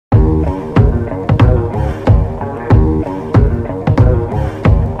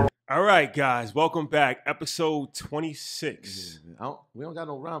right, guys, welcome back. Episode 26. We don't got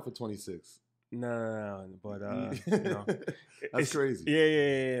no rhyme for 26. No, but That's crazy.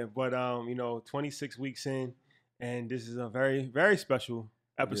 Yeah. But 26 weeks in, and this is a very, very special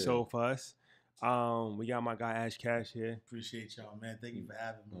episode for us. We got my guy Ash Cash here. Appreciate y'all, man. Thank you for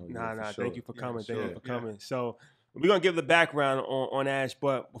having me. Sure. Thank you for coming. Thank you for coming. So we're gonna give the background on Ash,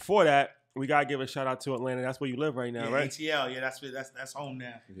 but before that, we gotta give a shout out to Atlanta. That's where you live right now, right? ATL, that's home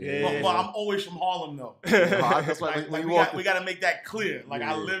now. Yeah. Well, I'm always from Harlem though. That's why we gotta make that clear. Like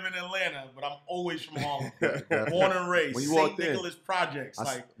I live in Atlanta, but I'm always from Harlem. Born and raised. When you St. walked in, Nicholas Projects.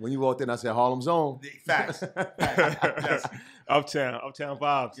 When you walked in, I said Harlem Zone. Facts. Yes. Uptown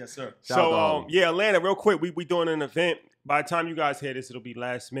vibes. Yes, sir. So Atlanta, real quick, we doing an event. By the time you guys hear this, it'll be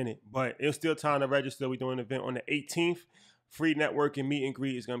last minute, but it's still time to register. We're doing an event on the 18th. Free networking meet and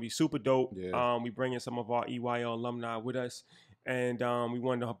greet is going to be super dope. Yeah. We bringing some of our EYL alumni with us, and we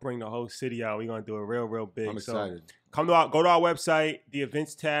wanted to bring the whole city out. We're going to do it real big. I'm excited. So go to our website, the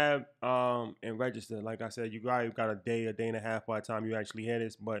events tab, and register. Like I said, you guys got a day and a half by the time you actually hear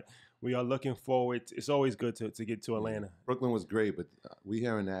this, but we are looking forward. It's always good to get to Atlanta. Brooklyn was great, but we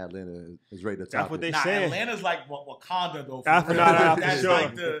hearing that Atlanta is ready to top. That's what they saying. Atlanta's like Wakanda though.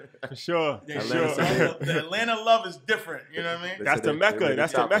 For sure. The Atlanta love is different. You know what I mean? That's the Mecca.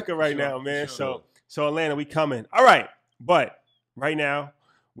 That's the Mecca right now, man. Sure. So Atlanta, we coming. All right, but right now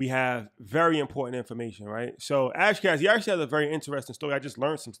we have very important information, right? So Ash Cash, he actually has a very interesting story. I just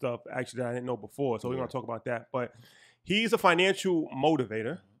learned some stuff actually that I didn't know before, so we're gonna talk about that. But he's a financial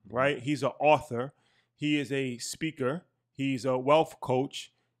motivator, right? He's an author. He is a speaker. He's a wealth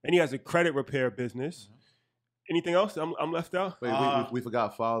coach, and he has a credit repair business. Anything else? I'm left out. Wait, we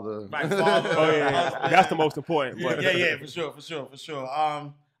forgot father. My father. Oh yeah. That's the most important. Yeah, for sure.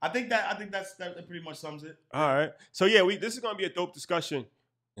 I think that pretty much sums it. All right. So this is gonna be a dope discussion.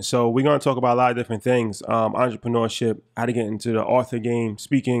 And so we're gonna talk about a lot of different things: entrepreneurship, how to get into the author game,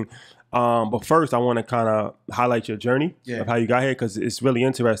 speaking. But first, I want to kind of highlight your journey of how you got here because it's really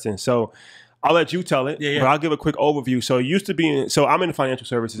interesting. So I'll let you tell it, but I'll give a quick overview. So I'm in the financial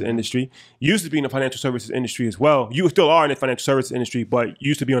services industry. You used to be in the financial services industry as well. You still are in the financial services industry, but you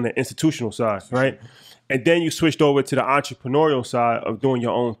used to be on the institutional side, right? And then you switched over to the entrepreneurial side of doing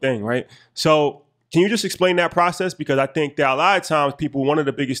your own thing, right? So can you just explain that process? Because I think that a lot of times one of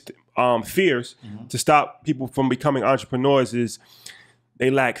the biggest fears to stop people from becoming entrepreneurs is they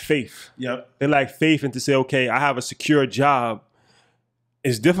lack faith. Yep. They lack faith and to say, okay, I have a secure job.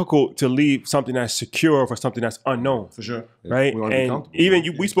 It's difficult to leave something that's secure for something that's unknown. For sure. Right? And even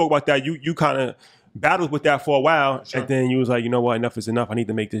we spoke about that. You kind of battled with that for a while. Sure. And then you was like, you know what, enough is enough. I need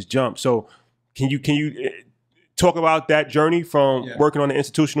to make this jump. So can you talk about that journey from working on the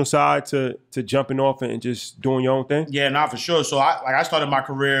institutional side to jumping off and just doing your own thing? Yeah, not for sure. So I started my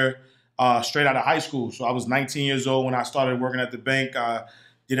career straight out of high school. So I was 19 years old when I started working at the bank.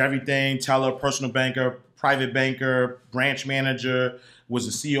 Did everything: teller, personal banker, private banker, branch manager, was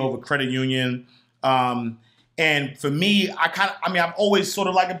the CEO of a credit union. And for me, I've always sort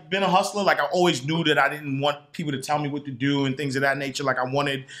of like been a hustler. Like I always knew that I didn't want people to tell me what to do and things of that nature. Like I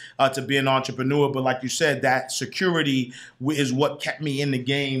wanted to be an entrepreneur. But like you said, that security is what kept me in the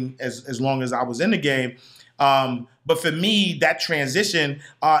game as long as I was in the game. But for me, that transition,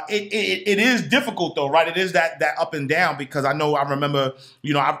 it is difficult though, right? It is that up and down because I remember,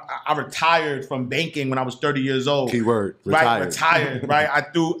 I retired from banking when I was 30 years old. Keyword, retired. Right, retired, right?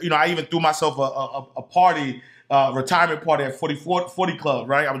 I even threw myself a party, retirement party at 40 Club,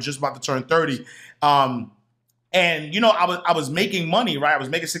 right? I was just about to turn 30. And I was making money, right? I was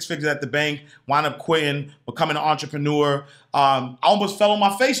making six figures at the bank, wound up quitting, becoming an entrepreneur. I almost fell on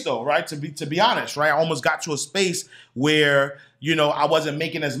my face though, right? To be honest, right? I almost got to a space where, I wasn't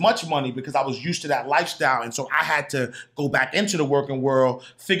making as much money because I was used to that lifestyle. And so I had to go back into the working world,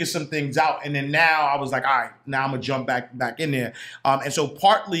 figure some things out. And then now I was like, all right, now I'm gonna jump back in there. And so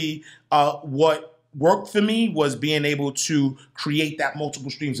partly what worked for me was being able to create that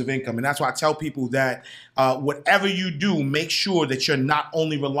multiple streams of income. And that's why I tell people that whatever you do, make sure that you're not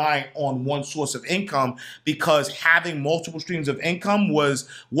only relying on one source of income, because having multiple streams of income was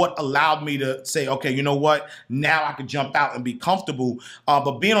what allowed me to say, okay, you know what, now I can jump out and be comfortable.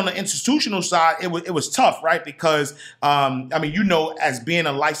 But being on the institutional side, it was tough, right? Because, as being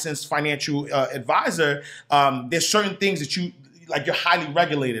a licensed financial advisor, there's certain things that you're highly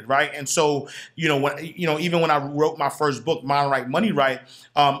regulated, right? And so, even when I wrote my first book, Mind Right, Money Right,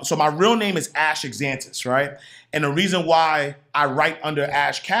 so my real name is Ash Exantis, right? And the reason why I write under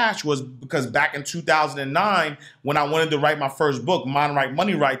Ash Cash was because back in 2009, when I wanted to write my first book, Mind Right,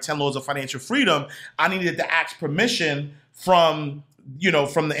 Money Right, 10 Laws of Financial Freedom, I needed to ask permission from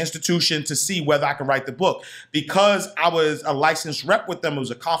from the institution to see whether I could write the book. Because I was a licensed rep with them, it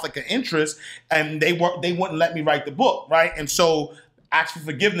was a conflict of interest, and they wouldn't let me write the book, right? And so asked for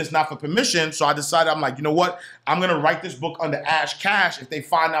forgiveness, not for permission. So I decided, I'm like, you know what? I'm going to write this book under Ash Cash. If they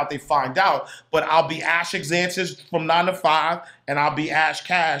find out, they find out. But I'll be Ash Exantis from 9 to 5, and I'll be Ash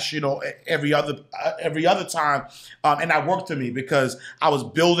Cash, every other time. And that worked to me because I was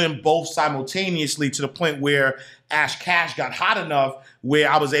building both simultaneously to the point where Ash Cash got hot enough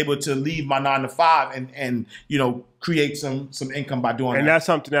where I was able to leave my 9 to 5 and create some income by doing that. And that's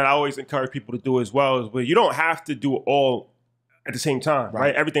something that I always encourage people to do as well, is where you don't have to do it all at the same time,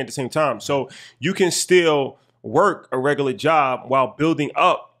 right? Everything at the same time. So you can still work a regular job while building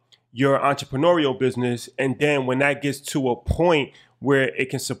up your entrepreneurial business. And then when that gets to a point where it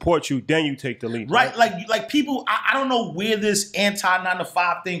can support you, then you take the lead. Right. Like people, I don't know where this anti 9 to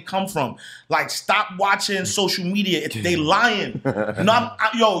 5 thing come from. Like, stop watching social media. They lying. You know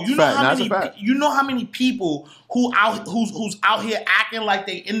how many people who's out here acting like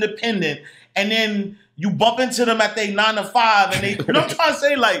they independent, and then you bump into them at their 9 to 5, and they, I'm trying to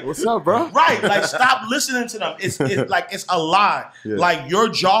say, like, what's up, bro? Right, like, stop listening to them. It's like, it's a lie. Yeah. Like, your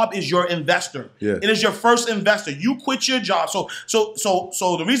job is your investor. Yeah. It is your first investor. You quit your job. So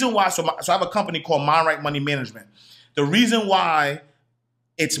the reason why, so I have a company called Mind Right Money Management. The reason why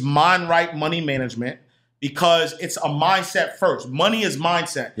it's Mind Right Money Management, because it's a mindset first. Money is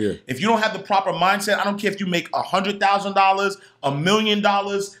mindset. Yeah. If you don't have the proper mindset, I don't care if you make $100,000, $1 million,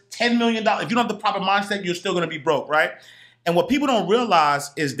 $10 million. If you don't have the proper mindset, you're still going to be broke, right? And what people don't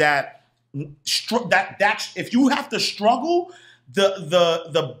realize is that if you have to struggle,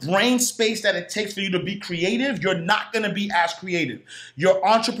 the brain space that it takes for you to be creative, you're not going to be as creative. Your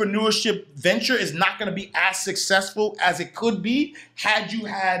entrepreneurship venture is not going to be as successful as it could be had you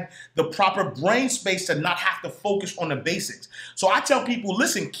had the proper brain space to not have to focus on the basics. So I tell people,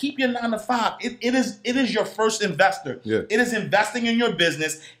 listen, keep your 9 to 5. It is your first investor. Yeah. It is investing in your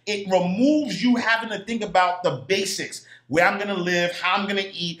business. It removes you having to think about the basics, where I'm going to live, how I'm going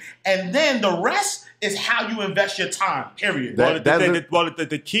to eat, and then the rest is how you invest your time, period.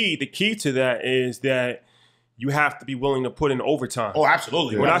 The key to that is that you have to be willing to put in overtime. Oh,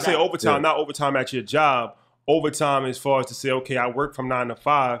 absolutely. When I say overtime, not overtime at your job, overtime as far as to say, okay, I work from 9 to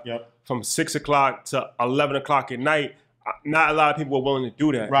 5, from 6 o'clock to 11 o'clock at night. Not a lot of people are willing to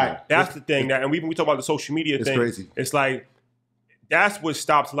do that. Right. That's the thing. That, and when we talk about the social media thing, crazy. It's like, that's what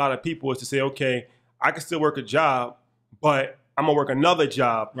stops a lot of people, is to say, okay, I can still work a job, but I'm gonna work another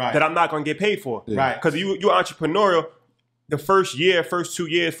job that I'm not gonna get paid for. Right. Because you're entrepreneurial, the first year, first 2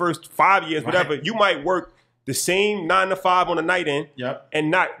 years, first 5 years, whatever, you might work the same 9 to 5 on the night end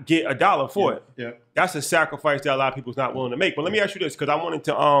and not get $1 for it. Yep. That's a sacrifice that a lot of people's not willing to make. But let me ask you this, because I wanted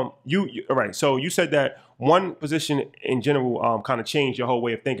to all right. So you said that one position in general kind of changed your whole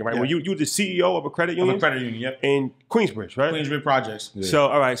way of thinking, right? Well, you're the CEO of a credit union? Of a credit union, in Queensbridge, right? Queensbridge Projects. Yeah. So,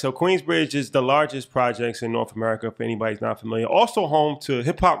 all right. So Queensbridge is the largest projects in North America, if anybody's not familiar. Also home to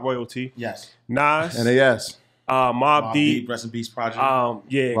hip-hop royalty. Yes. Nas. NAS. Mobb Deep. Rest in Peace Project. Ron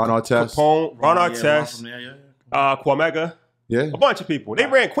Artest. Capone. Ron Artest. Kwamega. Yeah. A bunch of people. They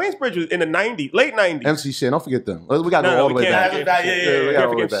ran Queensbridge in the 90s, late 90s. MC Shan, don't forget them. We got to go all the way back. We can't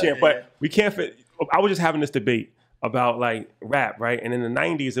forget Shan. But we can't fit. I was just having this debate about like rap, right? And in the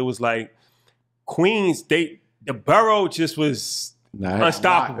 90s, it was like Queens, the borough just was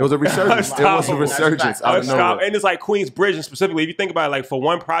unstoppable. It was a resurgence. It was a resurgence. And it's like Queensbridge, and specifically, if you think about it, like for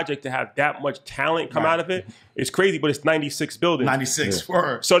one project to have that much talent come out of it, it's crazy, but it's 96 buildings. 96.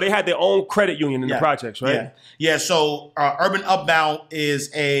 So they had their own credit union in the projects, right? Yeah. So Urban Upbound is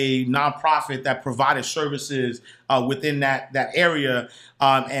a nonprofit that provided services within that area.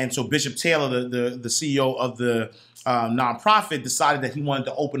 And so Bishop Taylor, the CEO of the nonprofit, decided that he wanted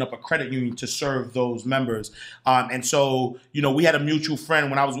to open up a credit union to serve those members. And so, we had a mutual friend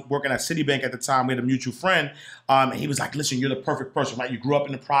when I was working at Citibank at the time. We had a mutual friend, and he was like, listen, you're the perfect person, right? You grew up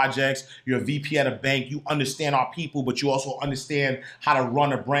in the projects. You're a VP at a bank. You understand our people, but you also understand how to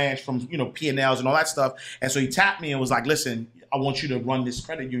run a branch from, P&Ls and all that stuff. And so he tapped me and was like, listen, I want you to run this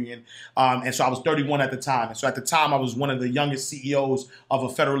credit union. And so I was 31 at the time. And so at the time, I was one of the youngest CEOs of a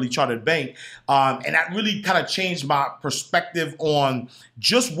federally chartered bank. And that really kind of changed my perspective on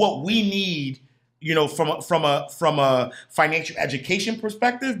just what we need you know, from a financial education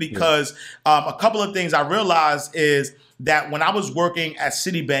perspective, because a couple of things I realized is that when I was working at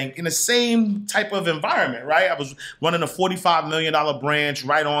Citibank in the same type of environment, right? I was running a $45 million branch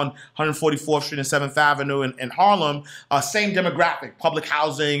right on 144th Street and 7th Avenue in Harlem. Same demographic, public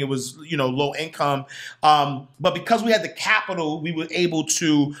housing. It was, you know, low income. But because we had the capital, we were able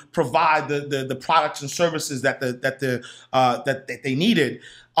to provide the products and services that they needed.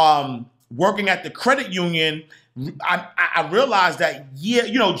 Working at the credit union, I realized that,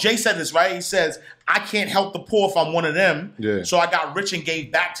 you know, Jay said this, right? He says, I can't help the poor if I'm one of them. Yeah. So I got rich and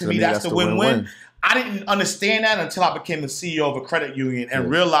gave back to me. That's the win-win. I didn't understand that until I became the CEO of a credit union and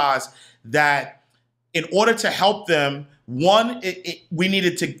realized that in order to help them, one, we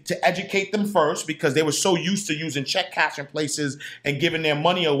needed to educate them first, because they were so used to using check cashing places and giving their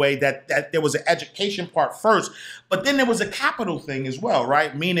money away that there was an education part first. But then there was a capital thing as well,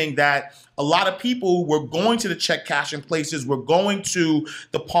 right? Meaning that a lot of people were going to the check cashing places, were going to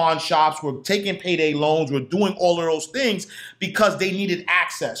the pawn shops, were taking payday loans, were doing all of those things because they needed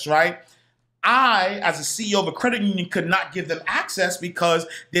access, right? I, as a CEO of a credit union, could not give them access because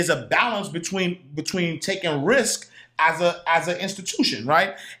there's a balance between taking risk as an institution,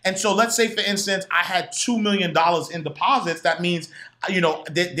 right? And so let's say, for instance, I had $2 million in deposits. That means, you know,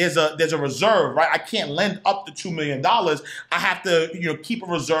 there's a reserve, right? I can't lend up to $2 million. I have to, you know, keep a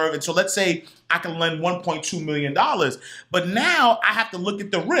reserve. And so let's say I can lend $1.2 million. But now I have to look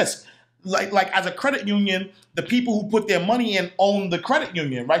at the risk. Like as a credit union, the people who put their money in own the credit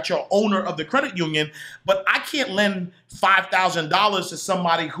union, right? You're owner of the credit union. But I can't lend $5,000 to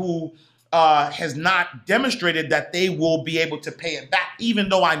somebody who has not demonstrated that they will be able to pay it back, even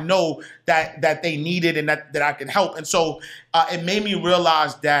though I know that they need it and that I can help. And so it made me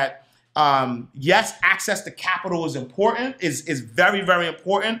realize that, yes, access to capital is important, is very, very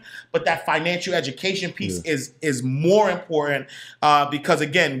important, but that financial education piece is more important because,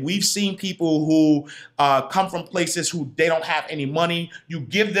 again, we've seen people who come from places who they don't have any money. You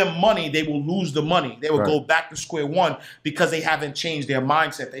give them money, they will lose the money. They will go back to square one because they haven't changed their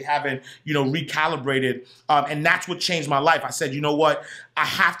mindset. They haven't, you know, recalibrated. And that's what changed my life. I said, you know what? I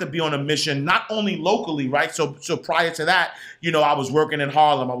have to be on a mission, not only locally, right? So prior to that, you know, I was working in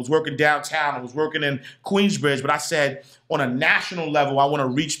Harlem, I was working downtown, I was working in Queensbridge, but I said on a national level, I want to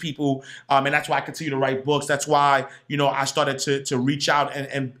reach people, and that's why I continue to write books. That's why, you know, I started to reach out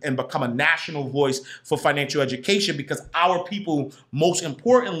and become a national voice for financial education, because our people, most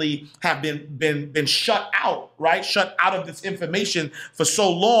importantly, have been shut out, right? Shut out of this information for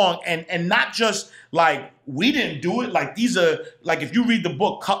so long, and not just like we didn't do it. Like these are, like if you read the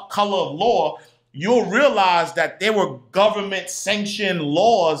book Color of Law, you'll realize that there were government sanctioned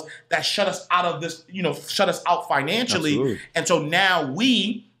laws that shut us out of this, you know, shut us out financially. Absolutely. And so now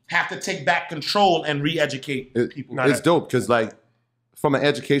we have to take back control and re-educate people. It's dope because, like, from an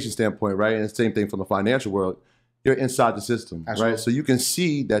education standpoint, right, and the same thing from the financial world, you're inside the system, Absolutely. Right? So you can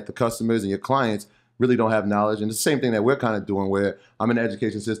see that the customers and your clients really don't have knowledge. And it's the same thing that we're kind of doing, where I'm in the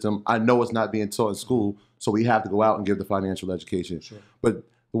education system. I know it's not being taught in school, so we have to go out and give the financial education. Sure. But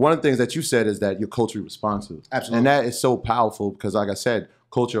one of the things that you said is that you're culturally responsive. Absolutely. And that is so powerful because, like I said,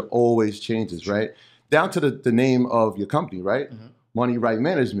 culture always changes, right? Down to the name of your company, right? Mm-hmm. Money Right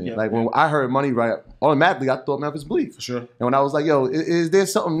Management. Yeah, when I heard Money Right, automatically I thought Memphis Bleek. For sure. And when I was like, yo, is there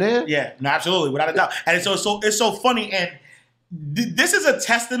something there? Yeah, no, absolutely, without a doubt. And it's so funny. And this is a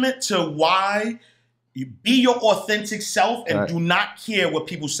testament to why you be your authentic self and do not care what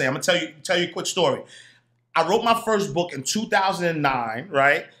people say. I'm gonna tell you a quick story. I wrote my first book in 2009,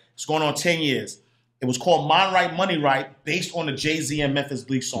 right? It's going on 10 years. It was called Mind Right, Money Right, based on the Jay-Z and Memphis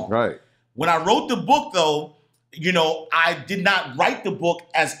Bleek song. Right. When I wrote the book, though, you know, I did not write the book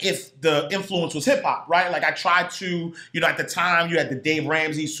as if the influence was hip hop, right? Like I tried to, you know, at the time you had the Dave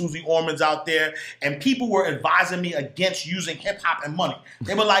Ramsey, Susie Ormans out there, and people were advising me against using hip hop and money.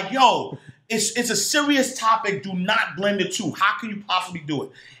 They were like, yo, it's a serious topic. Do not blend the two. How can you possibly do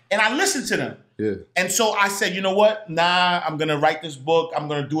it? And I listened to them. Yeah. And so I said, you know what? Nah, I'm going to write this book. I'm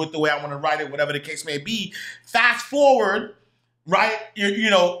going to do it the way I want to write it, whatever the case may be. Fast forward, right, you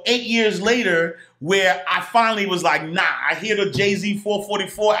know, 8 years later, where I finally was like, nah, I hear the Jay-Z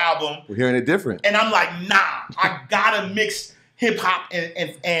 444 album. We're hearing it different. And I'm like, nah, I got to mix hip hop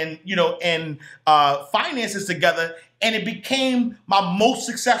and you know, and finances together. And it became my most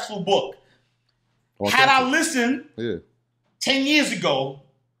successful book. Had I listened 10 years ago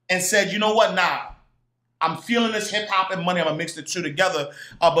and said, you know what, nah, I'm feeling this hip hop and money, I'm gonna mix the two together.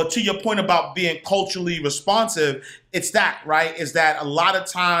 But to your point about being culturally responsive, it's that, right? Is that a lot of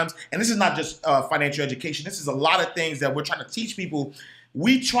times, and this is not just financial education, this is a lot of things that we're trying to teach people.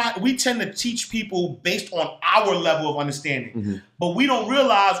 we tend to teach people based on our level of understanding, but we don't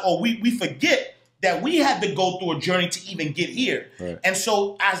realize, or we forget that we had to go through a journey to even get here. Right. And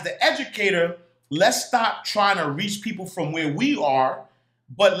so as the educator, let's stop trying to reach people from where we are,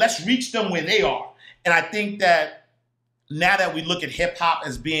 but let's reach them where they are. And I think that now that we look at hip hop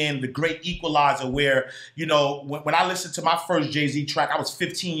as being the great equalizer, where, you know, when I listened to my first Jay-Z track, I was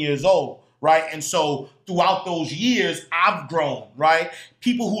 15 years old. Right. And so throughout those years, I've grown. Right.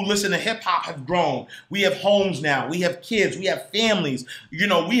 People who listen to hip hop have grown. We have homes now. We have kids. We have families. You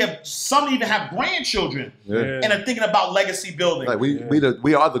know, we have some even have grandchildren and are thinking about legacy building. Like we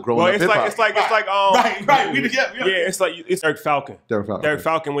are the growing up hip hop. It's like it's Derek Falcon. Derek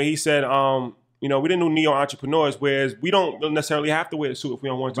Falcon, where he said, you know, we didn't know neo entrepreneurs, whereas we don't necessarily have to wear a suit if we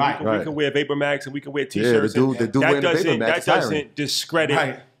don't want to. We can wear Vapor Max and we can wear T-shirts. That doesn't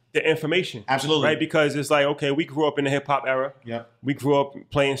discredit the information. Absolutely. Right? Because it's like, okay, we grew up in the hip hop era. Yeah. We grew up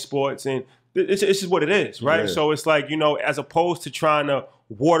playing sports, and it's just what it is, right? Yeah. So it's like, you know, as opposed to trying to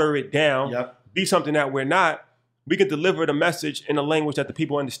water it down, be something that we're not, we can deliver the message in a language that the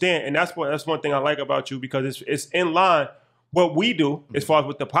people understand. And that's one thing I like about you, because it's in line what we do as far as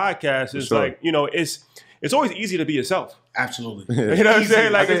with the podcast is like, you know, it's always easy to be yourself. Absolutely. You know what I'm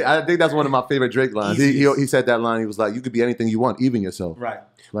saying? Like, I think that's one of my favorite Drake lines. He said that line. He was like, you could be anything you want, even yourself. Right.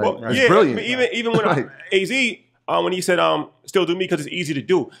 Like, it's brilliant. Even when AZ, when he said, still do me because it's easy to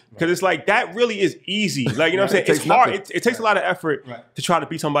do. Because it's like, that really is easy. Like, you know what I'm saying? It's hard. It takes a lot of effort to try to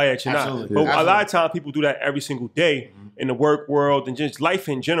be somebody that you're not. But a lot of times people do that every single day in the work world and just life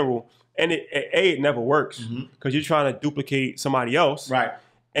in general. And it never works because you're trying to duplicate somebody else. Right.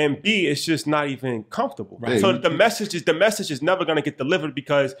 And B, it's just not even comfortable. Right. So the message is never going to get delivered,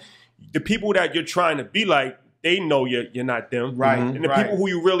 because the people that you're trying to be like, they know you're not them. Right. And the people who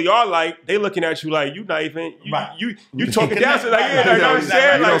you really are like, they looking at you like, you not even, you talking down to like, you know what I'm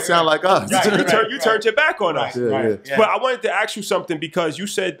saying? You don't sound like us. You turned your back on us. Yeah. But I wanted to ask you something, because you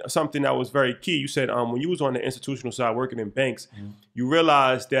said something that was very key. You said when you was on the institutional side working in banks, you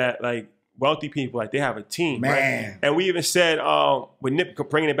realized that like wealthy people, like they have a team. Man. Right? And we even said, when Nip,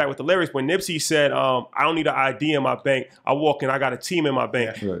 bringing it back with the lyrics, when Nipsey said, I don't need an ID in my bank. I walk in, I got a team in my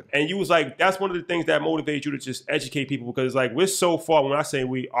bank. Yeah. Right. And you was like, that's one of the things that motivates you to just educate people, because like we're so far, when I say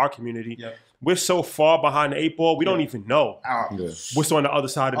we, our community, we're so far behind the 8 ball, we don't even know what's on the other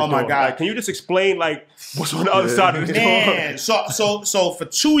side of the door. Oh my God. Like, can you just explain like what's on the other side of the door? So for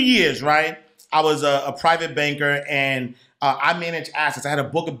 2 years, right, I was a private banker, and I manage assets. I had a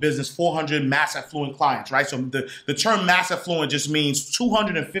book of business, 400 mass affluent clients, right? So the term mass affluent just means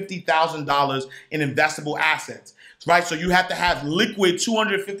 $250,000 in investable assets, right? So you have to have liquid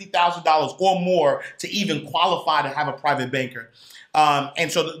 $250,000 or more to even qualify to have a private banker.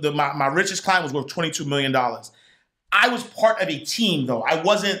 And so my richest client was worth $22 million. I was part of a team, though. I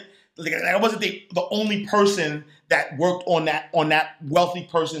wasn't the only person that worked on that wealthy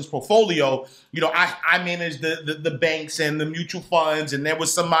person's portfolio. You know, I managed the banks and the mutual funds, and there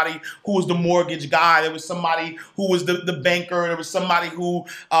was somebody who was the mortgage guy. There was somebody who was the banker. There was somebody who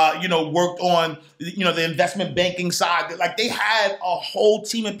worked on the investment banking side. Like, they had a whole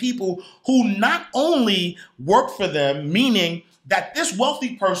team of people who not only worked for them, meaning that this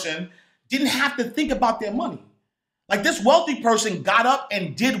wealthy person didn't have to think about their money. Like, this wealthy person got up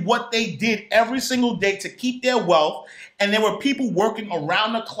and did what they did every single day to keep their wealth. And there were people working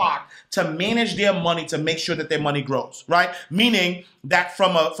around the clock to manage their money, to make sure that their money grows, right? Meaning that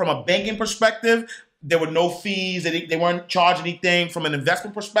from a banking perspective, there were no fees. They weren't charged anything. From an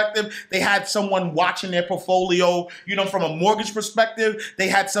investment perspective, they had someone watching their portfolio. From a mortgage perspective, they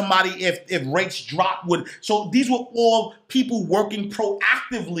had somebody, if rates drop, would. So these were all people working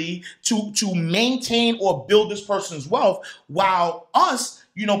proactively to maintain or build this person's wealth, while us,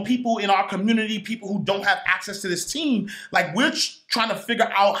 people in our community, people who don't have access to this team, like, we're trying to figure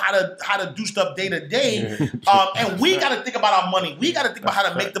out how to do stuff day to day. And we got to think about our money. We got to think about how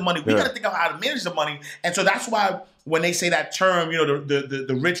to make the money. We got to think about how to manage the money. And so that's why when they say that term,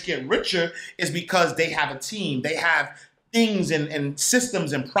 the rich get richer, is because they have a team. They have things and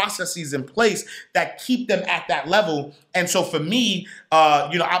systems and processes in place that keep them at that level. And so for me,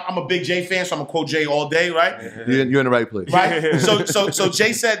 I'm a big Jay fan, so I'm gonna quote Jay all day, right? You're in the right place. Right? So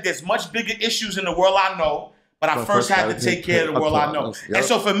Jay said, there's much bigger issues in the world I know, but I first have to take care of the world I know. Yep. And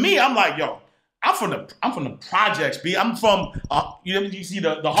so for me, I'm like, yo, I'm from the projects, B. I'm from you see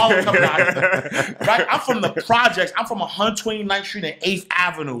the Harlem coming out, right? I'm from the projects. I'm from 129th Street and 8th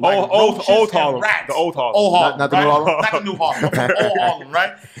Avenue. Like old Harlem. The old Harlem. Old Harlem. Not the new Harlem? Not the new Harlem. I'm from old Harlem,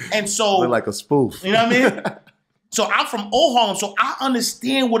 right? And so, like a spoof. You know what I mean? So I'm from Old Harlem, so I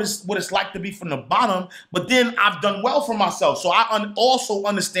understand what it's like to be from the bottom, but then I've done well for myself. So I also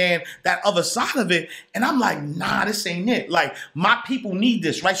understand that other side of it, and I'm like, nah, this ain't it. Like, my people need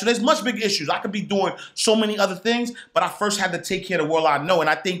this, right? So there's much bigger issues. I could be doing so many other things, but I first had to take care of the world I know. And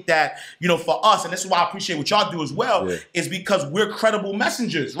I think that, you know, for us, and this is why I appreciate what y'all do as well, is because we're credible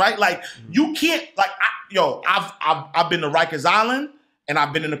messengers, right? Like, you can't, like, I've been to Rikers Island, and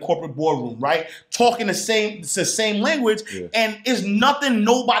I've been in the corporate boardroom, right? Talking the same language, and there's nothing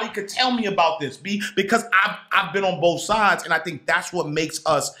nobody could tell me about this, because I've been on both sides, and I think that's what makes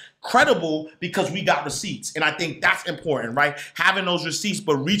us credible, because we got receipts. And I think that's important, right? Having those receipts,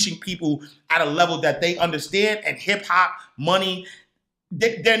 but reaching people at a level that they understand. And hip hop, money,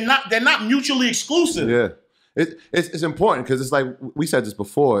 they're not mutually exclusive. Yeah, it's important, because it's like we said this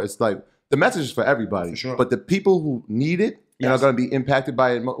before. It's like the message is for everybody, but the people who need it and are going to be impacted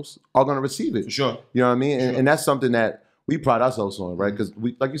by it most are going to receive it. For sure. You know what I mean? And that's something that we pride ourselves on, right? Because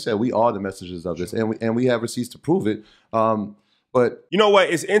we, like you said, we are the messengers of this, and we have receipts to prove it. But you know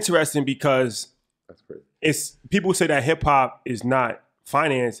what? It's interesting because that's great. It's people say that hip hop is not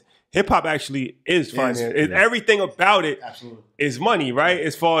finance. Hip hop actually is finance. Everything about it is money, right?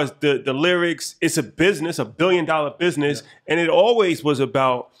 As far as the lyrics, it's a business, $1 billion business, and it always was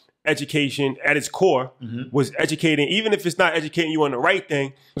about education at its core. Was educating, even if it's not educating you on the right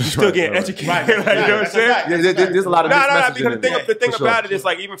thing, you still getting educated. Like, you know what I'm saying? Yeah, there's a lot of because the thing about it is,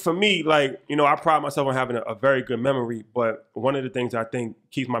 like, even for me, like, you know, I pride myself on having a very good memory, but one of the things I think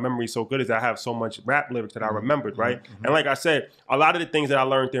keeps my memory so good is that I have so much rap lyrics that I remembered, right? And like I said, a lot of the things that I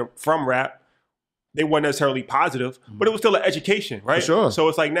learned from rap, they weren't necessarily positive, but it was still an education, right? For sure. So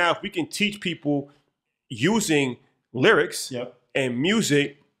it's like, now if we can teach people using lyrics and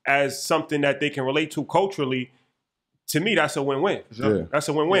music as something that they can relate to culturally, to me, that's a win-win. That's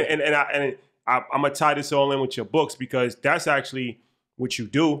a win-win. And I'm going to tie this all in with your books, because that's actually what you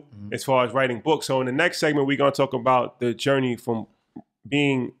do as far as writing books. So in the next segment, we're going to talk about the journey from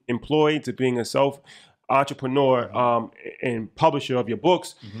being employed to being a self-entrepreneur and publisher of your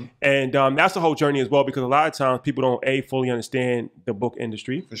books. And that's the whole journey as well, because a lot of times people don't, fully understand the book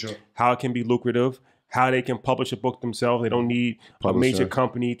industry, how it can be lucrative, how they can publish a book themselves. They don't need a major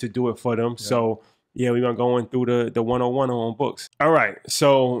company to do it for them. So yeah, we're going to go in through the 101 on books. All right.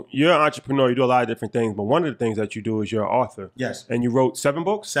 So you're an entrepreneur. You do a lot of different things, but one of the things that you do is you're an author. Yes. And you wrote 7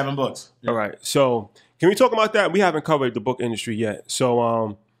 books? 7 books. All right. So can we talk about that? We haven't covered the book industry yet.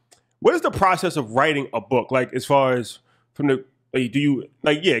 So what is the process of writing a book? Like, as far as from the, do you,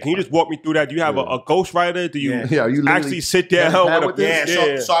 like, can you just walk me through that? Do you have a ghostwriter? Do you you actually sit down with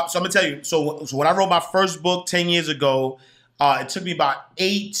a So I'm going to tell you. So when I wrote my first book 10 years ago, it took me about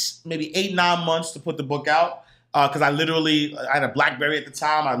 9 months to put the book out, because I had a BlackBerry at the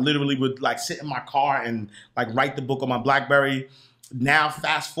time. I literally would, like, sit in my car and, like, write the book on my BlackBerry. Now,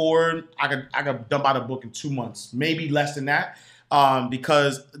 fast forward, I could dump out a book in 2 months, maybe less than that.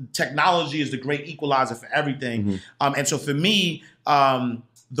 Because technology is the great equalizer for everything. And so for me,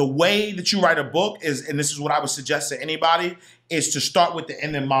 the way that you write a book is, and this is what I would suggest to anybody, is to start with the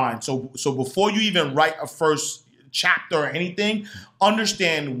end in mind. So before you even write a first chapter or anything,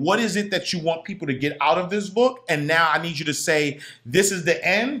 understand what is it that you want people to get out of this book. And now I need you to say, this is the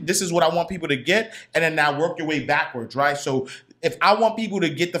end. This is what I want people to get. And then now work your way backwards, right? So if I want people to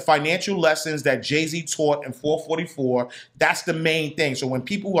get the financial lessons that Jay-Z taught in 444, that's the main thing. So when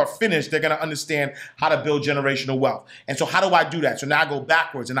people are finished, they're going to understand how to build generational wealth. And so how do I do that? So now I go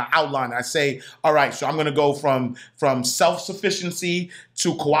backwards and I outline. I say, all right, so I'm going to go from self-sufficiency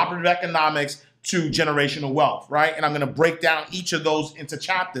to cooperative economics to generational wealth, right? And I'm going to break down each of those into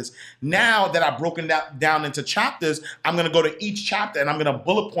chapters. Now that I've broken that down into chapters, I'm going to go to each chapter and I'm going to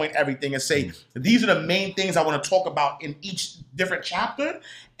bullet point everything and say, these are the main things I want to talk about in each different chapter,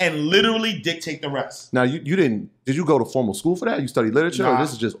 and literally dictate the rest. Now, did you go to formal school for that? You studied literature, or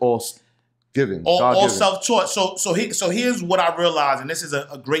this is just all given? All self-taught. So here's what I realized, and this is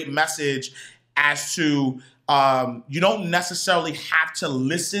a great message as to, you don't necessarily have to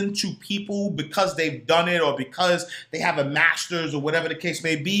listen to people because they've done it or because they have a master's or whatever the case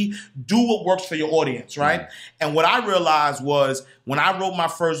may be. Do what works for your audience, right? And what I realized was when I wrote my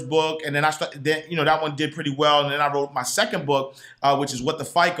first book, and then that one did pretty well, and then I wrote my second book, which is What the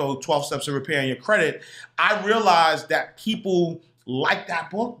FICO, 12 Steps to Repairing Your Credit. I realized that people liked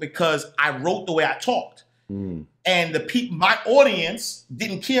that book because I wrote the way I talked. And my audience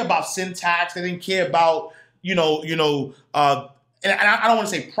didn't care about syntax. They didn't care about and I don't want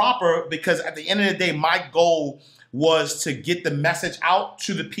to say proper, because at the end of the day, my goal was to get the message out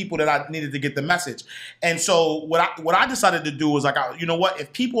to the people that I needed to get the message. And so what I decided to do was like, you know what,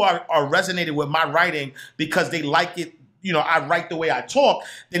 if people are resonating with my writing because they like it, you know, I write the way I talk,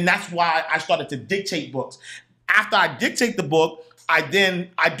 then that's why I started to dictate books. After I dictate the book, I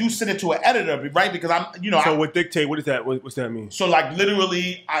do send it to an editor, right? Because I'm, you know. So what dictate? What is that? What's that mean? So like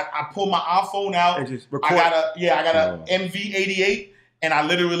literally, I pull my iPhone out. And just record. I got a MV88, and I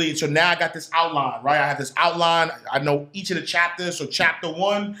literally. So now I got this outline, right? I have this outline. I know each of the chapters. So chapter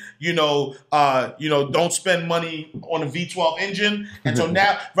 1, don't spend money on a V12 engine. And so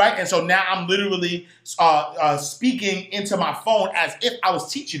now, right? And so now I'm literally speaking into my phone as if I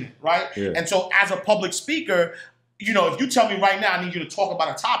was teaching it, right? Yeah. And so as a public speaker, you know, if you tell me right now I need you to talk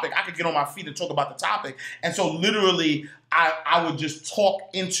about a topic, I could get on my feet and talk about the topic. And so literally I would just talk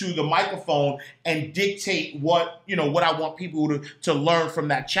into the microphone and dictate what I want people to learn from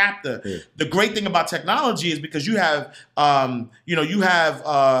that chapter. Yeah. The great thing about technology is because you have not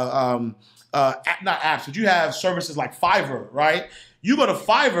apps, but you have services like Fiverr, right? You go to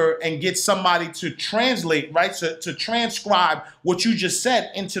Fiverr and get somebody to translate, right? To transcribe what you just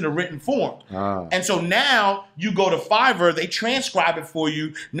said into the written form. And so now you go to Fiverr, they transcribe it for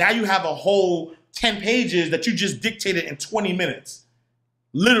you. Now you have a whole 10 pages that you just dictated in 20 minutes.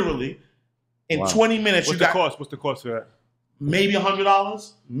 Literally, in 20 minutes. What's the cost? What's the cost for that? Maybe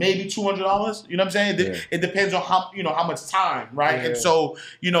 $100, maybe $200. You know what I'm saying? It depends on how much time, right? Yeah. And so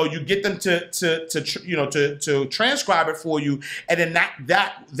you get them to transcribe it for you, and then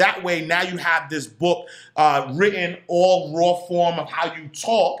that way now you have this book written all raw form of how you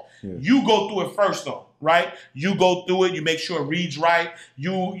talk. Yeah. You go through it first though. Right? You go through it, you make sure it reads right.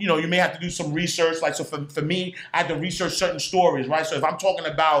 You may have to do some research. Like, so for me, I had to research certain stories, right? So if I'm talking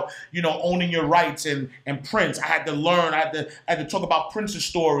about, owning your rights and Prince, I had to learn, I had to talk about Prince's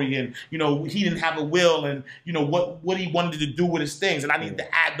story and, he didn't have a will and, what he wanted to do with his things. And I needed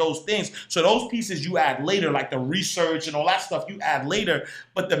to add those things. So those pieces you add later, like the research and all that stuff you add later.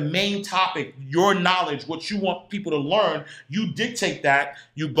 But the main topic, your knowledge, what you want people to learn, you dictate that,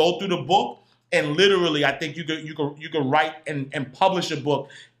 you go through the book. And literally, I think you could write and publish a book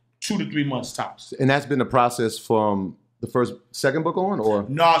 2 to 3 months tops. And that's been the process from the second book on, or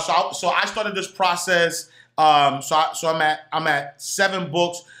no? So I started this process. So I'm at 7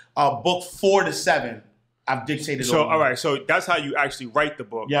 books. Book 4 to 7, I've dictated. So all right, so that's how you actually write the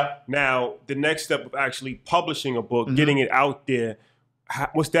book. Yep. Now the next step of actually publishing a book, getting it out there.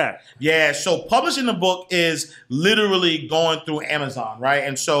 What's that? Yeah, so publishing the book is literally going through Amazon, right?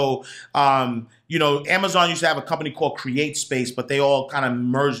 And so, Amazon used to have a company called Create Space, but they all kind of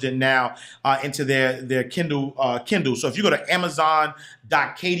merged it now into their Kindle. So if you go to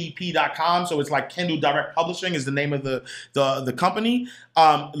Amazon.kdp.com, so it's like Kindle Direct Publishing is the name of the company.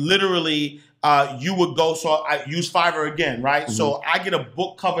 Literally. You would go, so I use Fiverr again, right? Mm-hmm. So I get a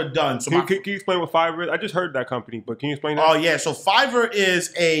book cover done. So can you explain what Fiverr is? I just heard that company, but can you explain that? Oh, yeah. So Fiverr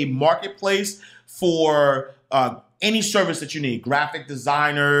is a marketplace for any service that you need, graphic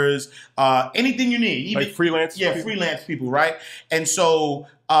designers, anything you need. Even, like freelance people? Yeah, freelance people, right? And so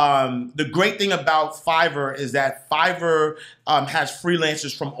the great thing about Fiverr is that Fiverr has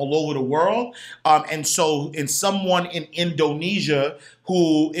freelancers from all over the world. And so someone in Indonesia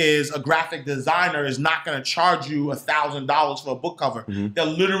who is a graphic designer is not going to charge you $1,000 for a book cover. Mm-hmm. They're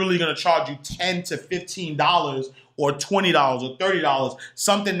literally going to charge you $10 to $15 or $20 or $30,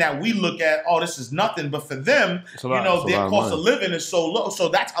 something that we look at, oh, this is nothing. But for them, their cost of living is so low. So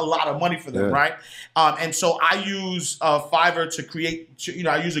that's a lot of money for them, right? And so I use Fiverr to create,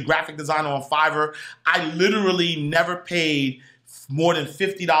 I use a graphic designer on Fiverr. I literally never paid more than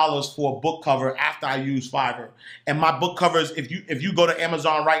 $50 for a book cover after I use Fiverr. And my book covers, if you go to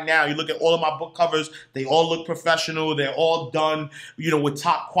Amazon right now, you look at all of my book covers, they all look professional. They're all done, with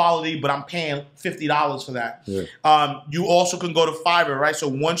top quality, but I'm paying $50 for that. Yeah. You also can go to Fiverr, right? So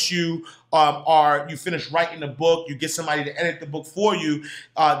once you you finish writing the book, you get somebody to edit the book for you,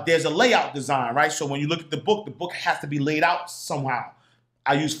 there's a layout design, right? So when you look at the book has to be laid out somehow.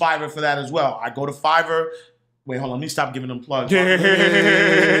 I use Fiverr for that as well. I go to Fiverr. Wait, hold on. Let me stop giving them plugs. We might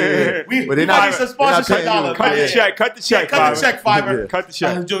need some sponsorship dollars. Cut the check. Cut the check. Cut the check, Fiverr. Yeah. Cut the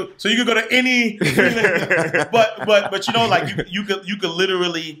check. So you can go to any, but you could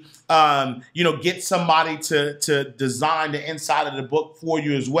literally, get somebody to design the inside of the book for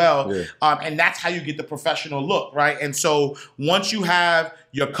you as well. Yeah. And that's how you get the professional look, right? And so once you have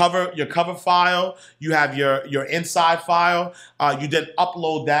your cover file, you have your inside file, you then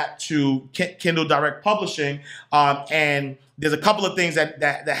upload that to Kindle Direct Publishing, and there's a couple of things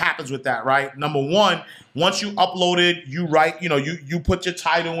that happens with that, right? Number one, once you upload it, you write, you put your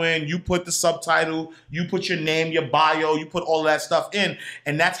title in, you put the subtitle, you put your name, your bio, you put all of that stuff in,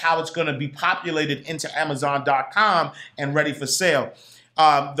 and that's how it's going to be populated into Amazon.com and ready for sale.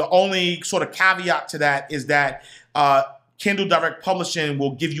 The only sort of caveat to that is that Kindle Direct Publishing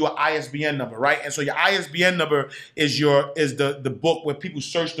will give you an ISBN number, right? And so your ISBN number is the book where people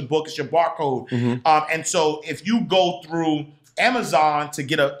search the book. It's your barcode. And so if you go through Amazon to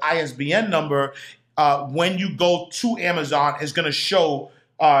get an ISBN number, when you go to Amazon, it's going to show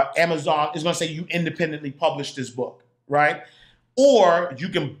Amazon is going to say you independently published this book, right? Or you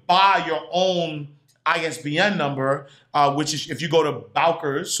can buy your own ISBN number, which is if you go to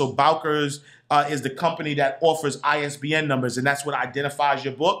Bowker's. So Bowker's is the company that offers ISBN numbers, and that's what identifies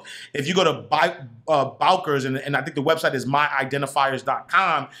your book. If you go to Bowker's, and I think the website is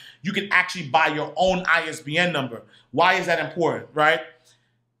myidentifiers.com, you can actually buy your own ISBN number. Why is that important, right?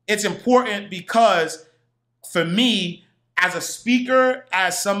 It's important because for me, as a speaker,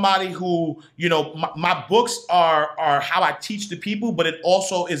 as somebody who, my books are how I teach the people, but it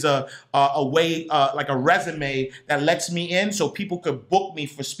also is a way, like a resume that lets me in so people could book me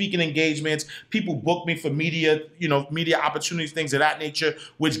for speaking engagements. People book me for media, media opportunities, things of that nature,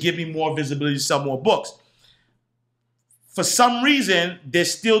 which give me more visibility to sell more books. For some reason,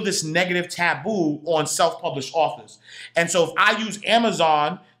 there's still this negative taboo on self-published authors. And so if I use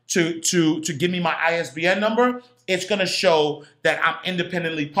Amazon to give me my ISBN number, it's going to show that I'm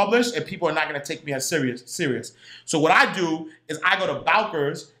independently published and people are not going to take me as serious. So what I do is I go to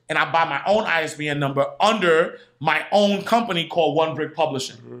Bowker's and I buy my own ISBN number under my own company called One Brick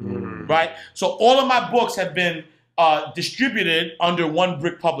Publishing, right? So all of my books have been distributed under One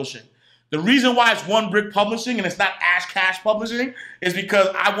Brick Publishing. The reason why it's One Brick Publishing and it's not Ash Cash Publishing is because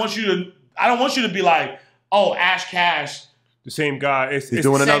I don't want you to be like, oh, Ash Cash, the same guy. He's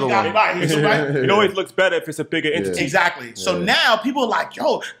doing another one. Right. It always looks better if it's a bigger entity. Exactly. Yeah. So now people are like,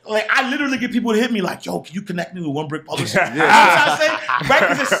 yo, like I literally get people to hit me like, yo, can you connect me with One Brick Publishing? You know what I'm saying? Right?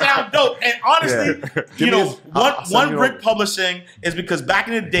 Because it sounds dope. And honestly, One Brick Publishing is because back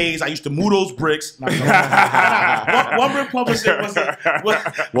in the days I used to move those bricks. One Brick Publishing was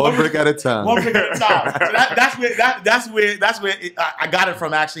one brick at a time. One brick at a time. So that's where I got it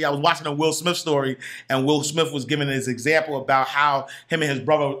from. Actually, I was watching a Will Smith story, and Will Smith was giving his example about how him and his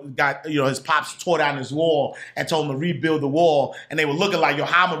brother got, his pops tore down his wall and told him to rebuild the wall. And they were looking like, yo,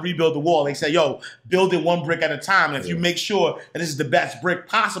 how am I gonna rebuild the wall? They said, yo, build it one brick at a time. And if you make sure that this is the best brick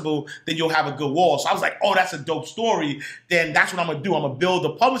possible, then you'll have a good wall. So I was like, oh, that's a dope story. Then that's what I'm gonna do. I'm gonna build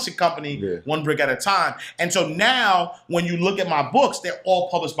a publishing company one brick at a time. And so now when you look at my books, they're all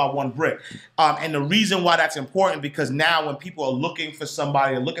published by One Brick. And the reason why that's important, because now when people are looking for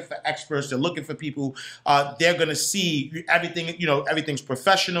somebody, they're looking for experts, they're looking for people, they're gonna see everything, everything's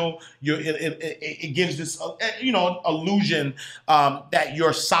professional. It gives this, illusion that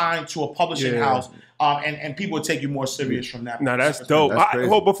you're signed to a publishing house, and people will take you more serious from that. No, that's dope.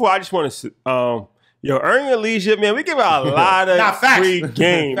 Before I just want to, Earn Your Leisure, man. We give out a lot of free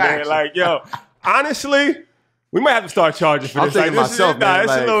game, man. Like, honestly, we might have to start charging for this. I'm thinking myself, man.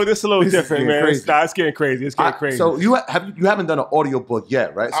 It's a little different, man. It's getting crazy. It's getting crazy. So you haven't done an audio book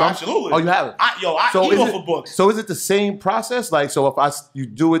yet, right? So absolutely. Oh, you haven't? I eat off of books. So is it the same process? Like, so if you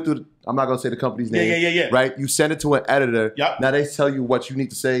do it through, I'm not going to say the company's name. Yeah. Right? You send it to an editor. Yep. Now they tell you what you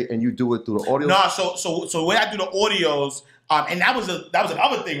need to say and you do it through the audio? No, so the way I do the audios, and that was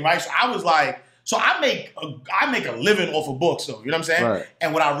another thing, right? So I was like, I make a living off of books, though. You know what I'm saying? Right.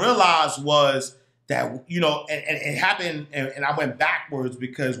 And what I realized was that, and it happened, and I went backwards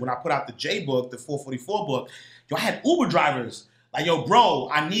because when I put out the J book, the 444 book, I had Uber drivers like, yo, bro,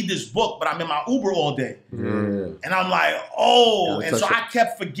 I need this book, but I'm in my Uber all day. And I'm like, and so I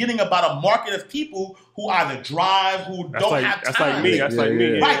kept forgetting about a market of people who either drive, who don't have time. That's like me. That's like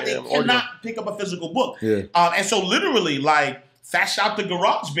me. Right, they cannot pick up a physical book. And so literally, like, fat shout to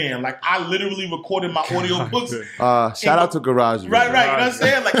GarageBand. Like, I literally recorded my audio books. Shout out to GarageBand. Right. You know what I'm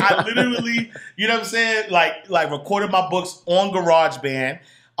saying? Like, I literally, you know what I'm saying? Like recorded my books on GarageBand.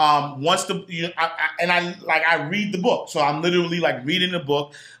 Once I read the book. So I'm literally like reading the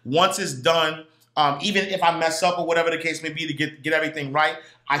book. Once it's done, even if I mess up or whatever the case may be to get everything right,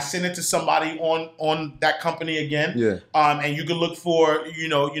 I send it to somebody on that company again. And you can look for,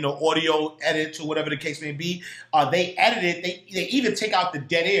 audio edits or whatever the case may be. They edit it. They even take out the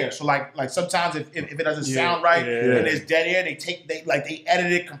dead air. So like sometimes if it doesn't sound right and there's dead air, they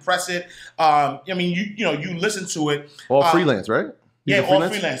edit it, compress it. I mean, you listen to it. All freelance, right? Yeah, all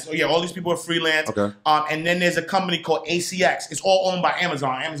freelance. Oh, yeah, all these people are freelance. Okay. And then there's a company called ACX. It's all owned by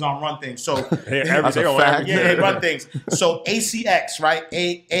Amazon. Amazon run things. So That's a fact. yeah, they run things. So ACX, right?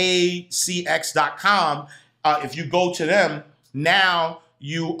 ACX.com. If you go to them now,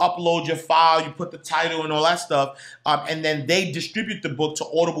 you upload your file, you put the title and all that stuff, and then they distribute the book to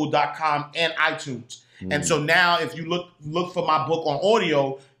Audible.com and iTunes. And so now, if you look for my book on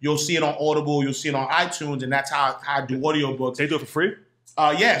audio, you'll see it on Audible, you'll see it on iTunes, and that's how I do audiobooks. They do it for free?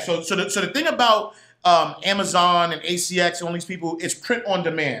 Yeah. So the thing about Amazon and ACX and all these people, it's print on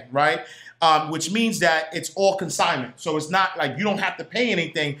demand, right? Which means that it's all consignment. So it's not like you don't have to pay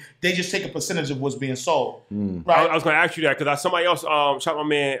anything. They just take a percentage of what's being sold. Right? I was going to ask you that because somebody else, shout my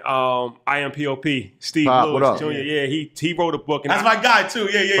man, IMPOP, Steve Lewis Jr. Yeah, he wrote a book. And that's my guy too.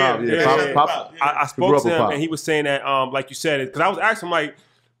 I spoke to him and he was saying that, like you said, because I was asking him, like,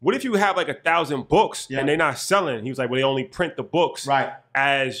 what if you have like 1,000 books and they're not selling? He was like, well, they only print the books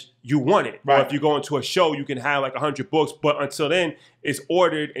as you want it. Or if you go into a show, you can have like 100 books, but until then, it's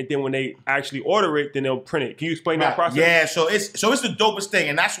ordered, and then when they actually order it, then they'll print it. Can you explain that process? Yeah, so it's the dopest thing,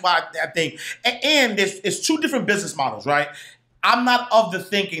 and that's why I think. And it's two different business models, right? I'm not of the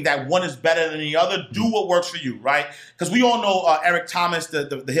thinking that one is better than the other. Do what works for you, right? Because we all know Eric Thomas,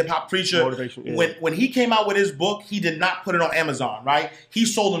 the hip hop preacher. Motivation, yeah. When he came out with his book, he did not put it on Amazon, right? He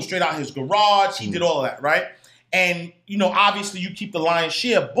sold them straight out his garage. He did all of that, right? And obviously you keep the lion's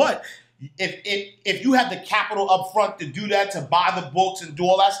share, but if you have the capital up front to do that, to buy the books and do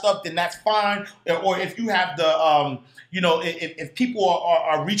all that stuff, then that's fine. Or if you have the if people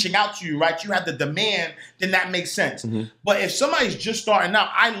are reaching out to you, right, you have the demand, then that makes sense. But if somebody's just starting out,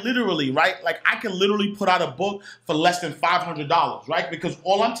 I can literally put out a book for less than $500, right? Because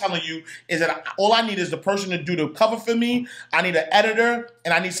all I'm telling you is that all I need is the person to do the cover for me. I need an editor,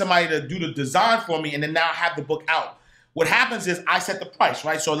 and I need somebody to do the design for me, and then now I have the book out. What happens is I set the price,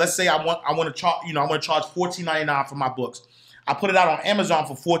 right? So let's say I want to charge, I'm going to charge $14.99 for my books. I put it out on Amazon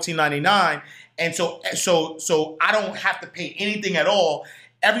for $14.99, and so I don't have to pay anything at all.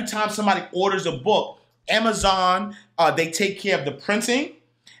 Every time somebody orders a book, Amazon they take care of the printing,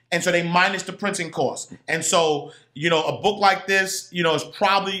 and so they minus the printing cost. And so a book like this, is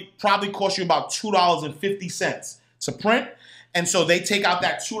probably cost you about $2.50 to print. And so they take out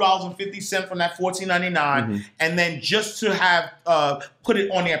that $2.50 from that $14.99, and then just to have put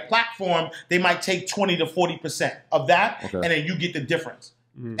it on their platform, they might take 20 to 40% of that, and then you get the difference.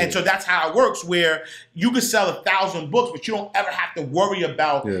 And so that's how it works, where you could sell 1,000 books, but you don't ever have to worry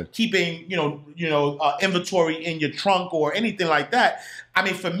about keeping inventory in your trunk or anything like that. I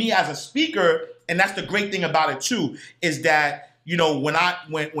mean, for me as a speaker, and that's the great thing about it too, is that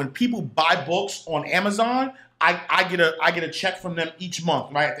when people buy books on Amazon, I get a check from them each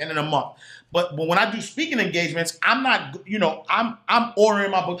month, right, at the end of the month. But when I do speaking engagements, I'm not, I'm ordering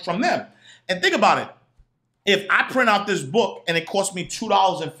my books from them. And think about it. If I print out this book and it costs me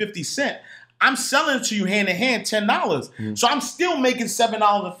 $2.50, I'm selling it to you hand in hand $10. So I'm still making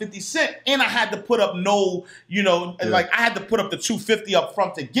 $7.50, and I had to put up I had to put up the $2.50 up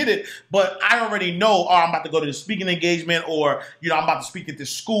front to get it. But I already know, I'm about to go to the speaking engagement, or I'm about to speak at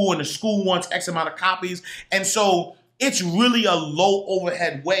this school, and the school wants X amount of copies, and so it's really a low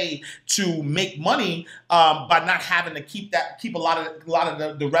overhead way to make money by not having to keep a lot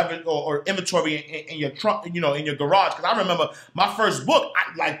of the revenue or inventory in your trunk, in your garage. Because I remember my first book,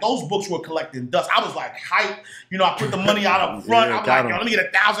 those books were collecting dust. I was like hyped, I put the money out up front. I'm like, let me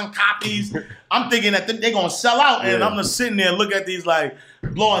get 1,000 copies. I'm thinking that they're gonna sell out, and I'm just sitting there and look at these like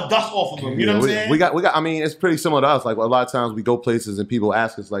blowing dust off of them. You know what I'm saying? We got. I mean, it's pretty similar to us. Like a lot of times we go places and people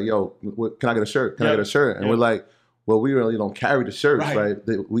ask us like, "Yo, can I get a shirt? Can I get a shirt?" And we're like, well, we really don't carry the shirts, right?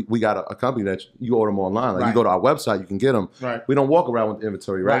 We got a company that you order them online. Like you go to our website, you can get them. Right. We don't walk around with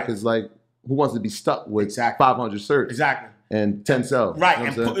inventory, right? Because who wants to be stuck with 500 shirts? Exactly. And 10 sell. Right.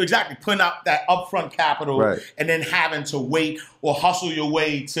 And putting out that upfront capital, and then having to wait or hustle your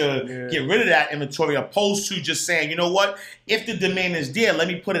way to get rid of that inventory, opposed to just saying, you know what, if the demand is there, let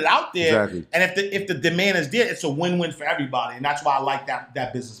me put it out there. Exactly. And if the demand is there, it's a win-win for everybody. And that's why I like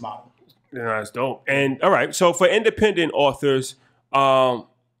that business model. Yeah, that's dope. And all right, so for independent authors, how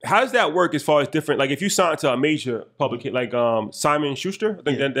does that work as far as different? Like if you sign to a major publication, like Simon Schuster, I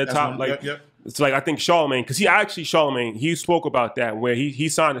think that top, it's like I think Charlemagne, because Charlemagne, he spoke about that where he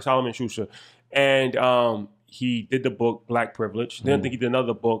signed to Simon Schuster, and he did the book Black Privilege. Then I think he did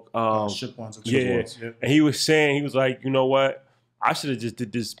another book. Shook Ones. And he was like, you know what? I should have just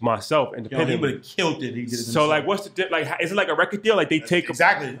did this myself independently. He would have killed it. He did it himself. So like, what's the like? Is it like a record deal? Like they take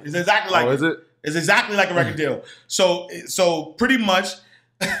exactly. It's exactly like. Is it? It's exactly like a record deal. So pretty much,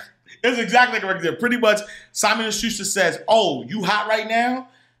 It's exactly correct there. Pretty much, Simon & Schuster says, oh, you hot right now?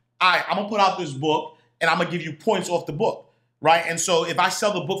 All right, I'm going to put out this book, and I'm going to give you points off the book. Right, and so if I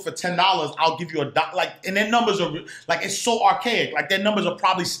sell the book for $10, I'll give you $1. Like, and their numbers are like it's so archaic. Like their numbers are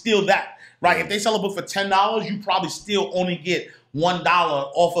probably still that. Right, if they sell a book for $10, you probably still only get $1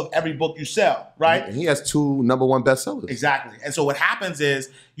 off of every book you sell. Right, and he has 2 #1 bestsellers. Exactly. And so what happens is,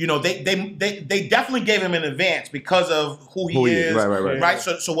 you know, they definitely gave him an advance because of who he is. Right.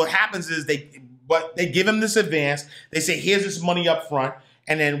 So what happens is they give him this advance. They say, here's this money up front.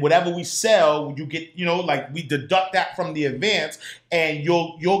 And then whatever we sell, you get, you know, like we deduct that from the advance, and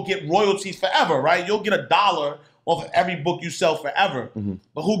you'll get royalties forever, right? You'll get $1 off of every book you sell forever. Mm-hmm.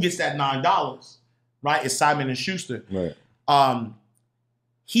 But who gets that $9? Right? It's Simon & Schuster. Right.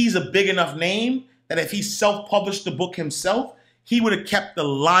 He's a big enough name that if he self-published the book himself, he would have kept the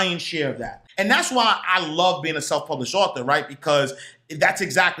lion's share of that. And that's why I love being a self-published author, right? Because that's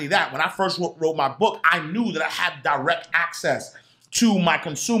exactly that. When I first wrote my book, I knew that I had direct access to my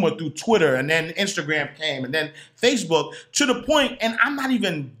consumer through Twitter, and then Instagram came, and then Facebook, to the point, and I'm not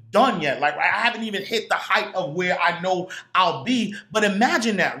even done yet. Like, I haven't even hit the height of where I know I'll be. But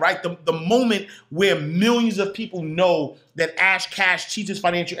imagine that, right? The moment where millions of people know that Ash Cash teaches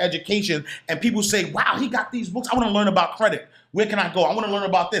financial education, and people say, wow, he got these books. I want to learn about credit. Where can I go? I want to learn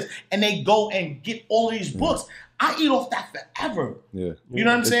about this. And they go and get all these books. I eat off that forever. Yeah. You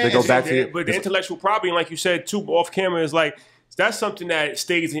know what I'm saying? They go back to it. But the intellectual property, and like you said, too, off camera is like, that's something that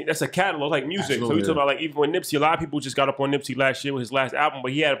stays in, that's a catalog, like music. Absolutely, so we talk about, like, even with Nipsey, a lot of people just got up on Nipsey last year with his last album,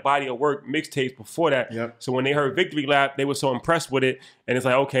 but he had a body of work, mixtapes before that. Yep. So when they heard Victory Lap, they were so impressed with it, and it's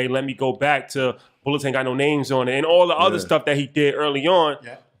like, okay, let me go back to Bullets Ain't Got No Names on it, and all the other stuff that he did early on.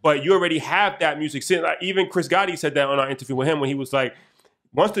 Yep. But you already have that music sitting. Like, even Chris Gotti said that on our interview with him when he was like,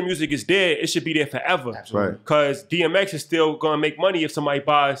 once the music is there, it should be there forever. Absolutely. Because DMX is still going to make money if somebody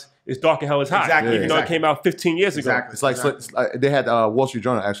buys It's Dark and Hell is Hot. Exactly. Even though it came out 15 years ago. Exactly. It's like they had Wall Street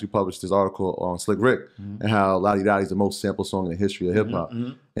Journal actually published this article on Slick Rick and how Lottie Dottie is the most sampled song in the history of hip hop,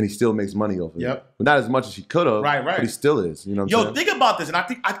 and he still makes money off of it. But not as much as he could have. Right. But he still is. You know what I'm saying? Think about this, and I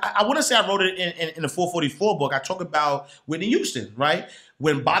think I want to say I wrote it in the 444 book. I talk about Whitney Houston, right?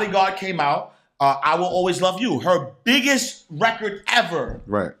 When Bodyguard came out, I Will Always Love You, her biggest record ever.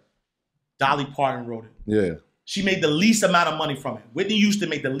 Right. Dolly Parton wrote it. Yeah. She made the least amount of money from it. Whitney Houston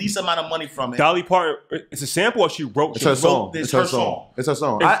made the least amount of money from it. Dolly Parton, it's a sample or she wrote? It's her song. It's her song. It's her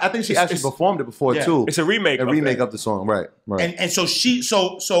song. I think she actually performed it before too. It's a remake. A remake of the song, right? And so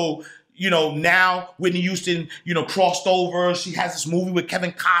so you know, now Whitney Houston, you know, crossed over. She has this movie with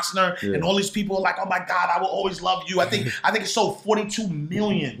Kevin Costner, and all these people are like, "Oh my God, I Will Always Love You." I think it sold 42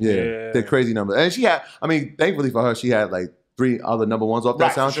 million. Yeah, they're crazy numbers. And she had, I mean, thankfully for her, she had like 3 other number ones off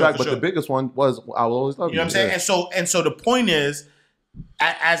that soundtrack, but the biggest one was I Will Always Love You. You know what I'm saying? And so the point is,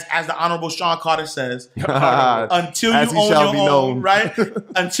 as the Honorable Sean Carter says, until you own your own, right?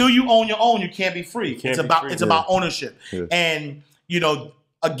 Until you own your own, you can't be free. It's about ownership. Yeah. And you know,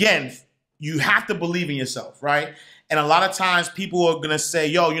 again, you have to believe in yourself, right? And a lot of times people are going to say,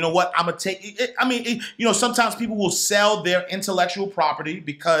 yo, you know what? I'm going to take it. I mean, you know, sometimes people will sell their intellectual property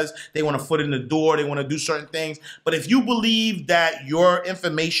because they want to foot in the door. They want to do certain things. But if you believe that your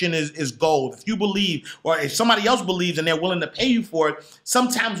information is gold, if you believe, or if somebody else believes and they're willing to pay you for it,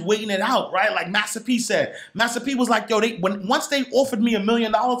 sometimes waiting it out, right? Like Master P said. Master P was like, yo, once they offered me $1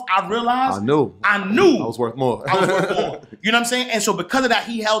 million, I realized. I knew. I was worth more. I was worth more. You know what I'm saying? And so because of that,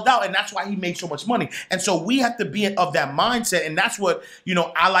 he held out, and that's why he made so much money. And so we have to be of that mindset, and that's what, you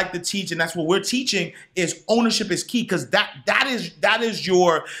know, I like to teach, and that's what we're teaching is ownership is key, because that is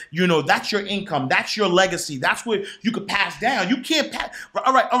your, you know, that's your income, that's your legacy, that's what you could pass down. You can't pass.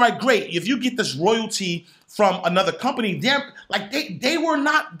 All right, great. If you get this royalty from another company, they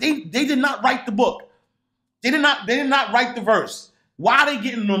did not write the book. They did not write the verse. Why are they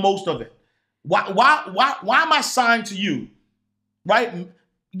getting the most of it? Why am I signed to you? Right?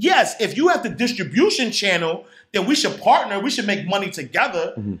 Yes, if you have the distribution channel, then we should partner. We should make money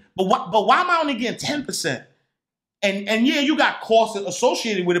together. But why am I only getting 10%? And yeah, you got costs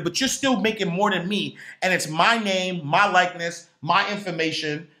associated with it, but you're still making more than me. And it's my name, my likeness, my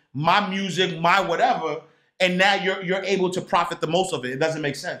information, my music, my whatever. And now you're able to profit the most of it. It doesn't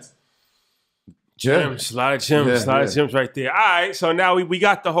make sense. Gems, a lot of gems, a lot of gems right there. All right, so now we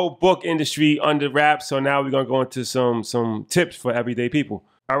got the whole book industry under wraps. So now we're gonna go into some tips for everyday people.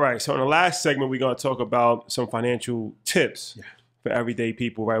 All right, so in the last segment, we're gonna talk about some financial tips for everyday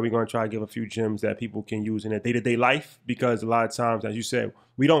people, right? We're gonna try to give a few gems that people can use in their day-to-day life, because a lot of times, as you said,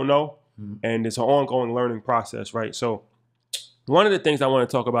 we don't know, and it's an ongoing learning process, right? So one of the things I want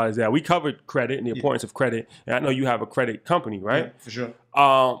to talk about is that we covered credit and the importance of credit, and I know you have a credit company, right? Yeah, for sure.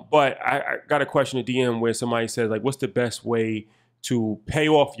 But I got a question at DM where somebody says, like, what's the best way to pay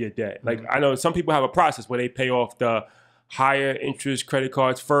off your debt? Like, I know some people have a process where they pay off the higher interest credit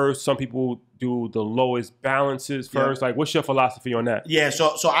cards first. Some people do the lowest balances first. Like, what's your philosophy on that? Yeah,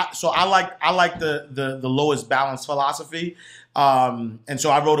 so I like the lowest balance philosophy. And so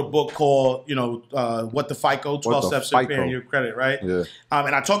I wrote a book called, What the FICO, 12 Steps to Repairing Your Credit, right? Yeah.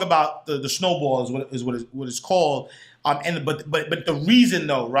 And I talk about the snowball is what it's called. But the reason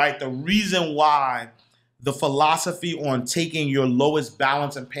though, right? The reason why the philosophy on taking your lowest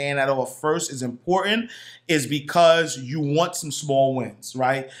balance and paying that off first is important is because you want some small wins,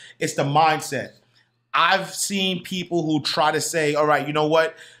 right? It's the mindset. I've seen people who try to say, all right, you know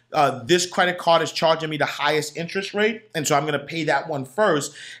what? This credit card is charging me the highest interest rate, and so I'm going to pay that one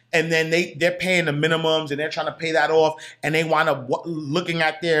first. And then they're paying the minimums, and they're trying to pay that off, and they wind up looking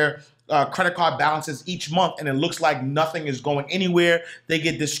at their credit card balances each month, and it looks like nothing is going anywhere. They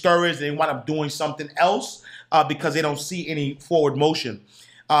get discouraged. They wind up doing something else because they don't see any forward motion.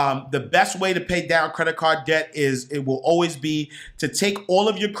 The best way to pay down credit card debt it will always be to take all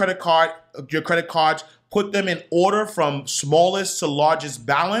of your credit cards, put them in order from smallest to largest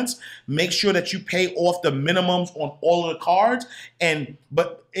balance. Make sure that you pay off the minimums on all of the cards,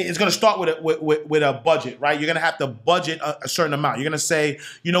 but it's going to start with a budget, right? You're going to have to budget a certain amount. You're going to say,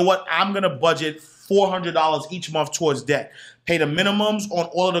 you know what? I'm going to budget $400 each month towards debt. Pay the minimums on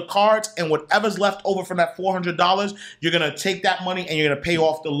all of the cards, and whatever's left over from that $400, you're going to take that money and you're going to pay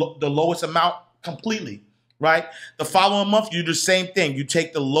off the lowest amount completely. Right? The following month, you do the same thing. You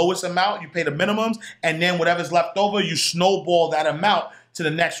take the lowest amount, you pay the minimums, and then whatever's left over, you snowball that amount to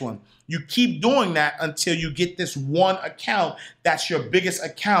the next one. You keep doing that until you get this one account that's your biggest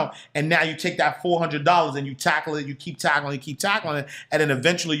account, and now you take that $400 and you tackle it, you keep tackling it, and then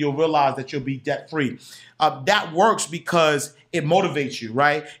eventually you'll realize that you'll be debt-free. That works because it motivates you,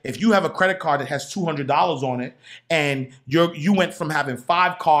 right? If you have a credit card that has $200 on it, and you went from having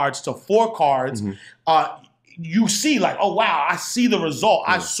 5 cards to 4 cards, you see like, oh wow, I see the result.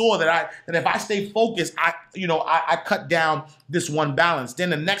 I saw that if I stay focused, I cut down this one balance. Then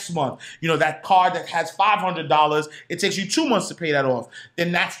the next month, that card that has $500, it takes you 2 months to pay that off.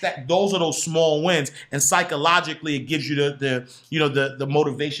 Then those are those small wins, and psychologically, it gives you the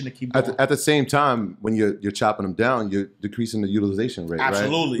motivation to keep going. At the same time, when you're chopping them down, you're decreasing the utilization rate.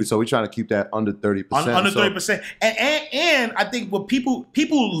 Absolutely. Right? So we're trying to keep that under 30%. Under 30%, and I think what people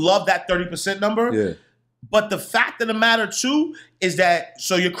love that 30% number. Yeah. But the fact of the matter, too, is that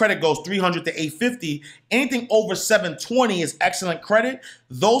so your credit goes 300 to 850. Anything over 720 is excellent credit.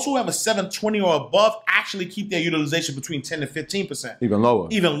 Those who have a 720 or above actually keep their utilization between 10 to 15%. Even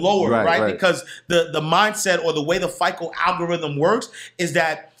lower, right? Because the mindset or the way the FICO algorithm works is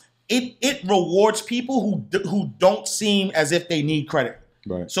that it rewards people who don't seem as if they need credit.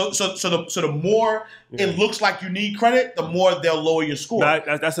 Right. So the more it looks like you need credit, the more they'll lower your score.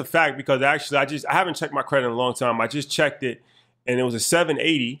 That's a fact, because actually I haven't checked my credit in a long time. I just checked it, and it was a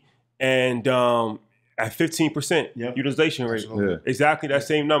 780, and at 15% utilization rate. Exactly that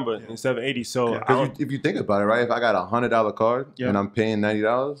same number in 780. So if you think about it, right? If I got a $100 card and I'm paying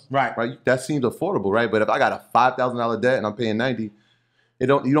 $90, right, that seems affordable, right? But if I got a $5,000 debt and I'm paying $90, you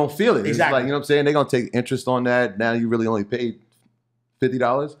don't feel it. Exactly. It's like, you know what I'm saying? They're gonna take interest on that. Now you really only paid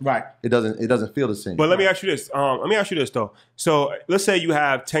 $50, right? It doesn't feel the same. But let me ask you this. Though. So let's say you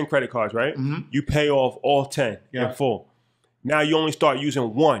have 10 credit cards, right? Mm-hmm. You pay off all 10 in full. Now you only start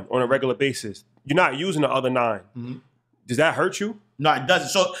using one on a regular basis. You're not using the other 9. Mm-hmm. Does that hurt you? No, it doesn't.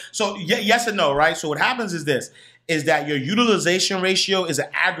 So yes and no, right? So what happens is that your utilization ratio is an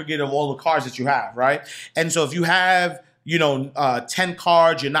aggregate of all the cards that you have, right? And so if you have 10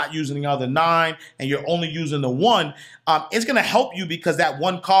 cards, you're not using the other 9, and you're only using the one, it's going to help you because that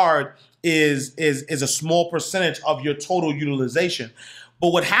one card is a small percentage of your total utilization. But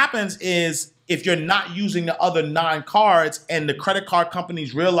what happens is if you're not using the other 9 cards and the credit card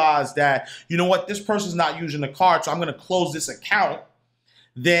companies realize that, you know what, this person's not using the card, so I'm going to close this account,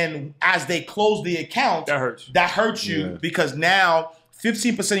 then as they close the account, that hurts you because now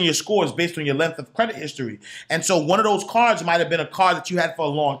 15% of your score is based on your length of credit history. And so one of those cards might have been a card that you had for a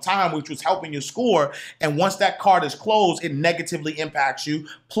long time, which was helping your score. And once that card is closed, it negatively impacts you.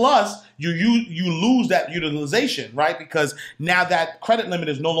 Plus, you lose that utilization, right? Because now that credit limit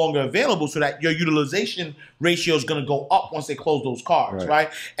is no longer available, so that your utilization ratio is going to go up once they close those cards,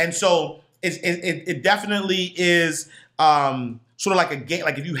 right? And so it definitely is sort of like a game.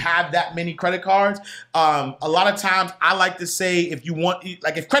 Like if you have that many credit cards, a lot of times I like to say if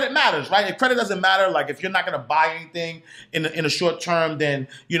credit matters, right? If credit doesn't matter, like if you're not going to buy anything in a short term, then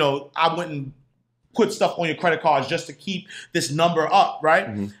I wouldn't put stuff on your credit cards just to keep this number up,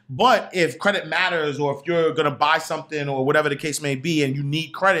 right? But if credit matters, or if you're going to buy something or whatever the case may be and you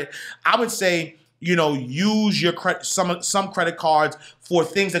need credit, I would say, you know, use your some credit cards for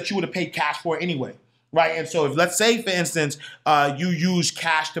things that you would have paid cash for anyway, right? And so if, let's say, for instance, you use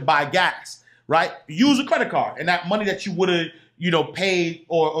cash to buy gas, right? Use a credit card, and that money that you would have, you know, paid,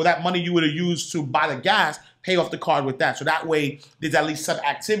 or that money you would have used to buy the gas, pay off the card with that. So that way there's at least some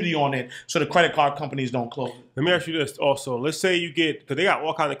activity on it so the credit card companies don't close it. Let me ask you this also. Let's say you get, because they got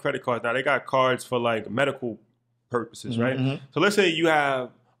all kinds of credit cards now. They got cards for like medical purposes, right? So let's say you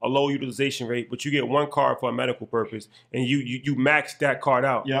have a low utilization rate, but you get one card for a medical purpose, and you max that card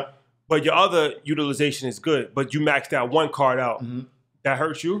out. Yep. But your other utilization is good, but you max that one card out. That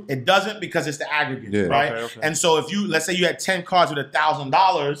hurts you? It doesn't, because it's the aggregate, right? Okay. And so if you, let's say you had 10 cards with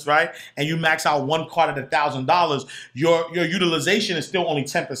 $1,000, right? And you max out one card at $1,000, your utilization is still only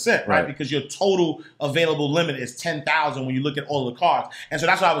 10%, right? Because your total available limit is 10,000 when you look at all the cards. And so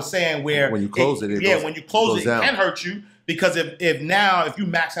that's what I was saying, where when you close it when you close it can hurt you. Because if you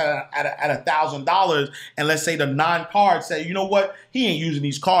max out at $1,000, and let's say the 9 cards say, you know what, he ain't using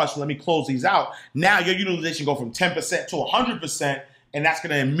these cards, so let me close these out. Now your utilization go from 10% to 100%, and that's going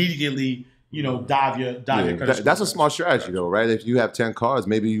to immediately, you know, dive your credit. That's a smart strategy, though, right? If you have 10 cards,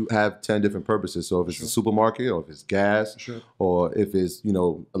 maybe you have 10 different purposes. So if it's a supermarket, or if it's gas, or if it's, you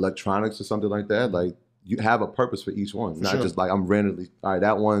know, electronics or something like that, like, you have a purpose for each one. Not just like, I'm randomly, all right,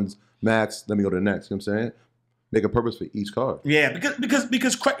 that one's max, let me go to the next. You know what I'm saying? Make a purpose for each card. Yeah,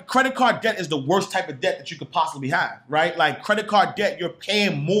 because credit card debt is the worst type of debt that you could possibly have, right? Like, credit card debt, you're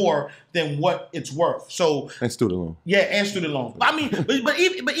paying more than what it's worth. So, and student loan. Yeah, and student loan. I mean, but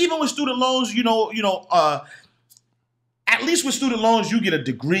even with student loans, you know, at least with student loans, you get a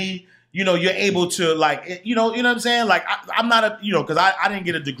degree. You know, you're able to, like, you know what I'm saying? Like, I'm not a, you know, because I didn't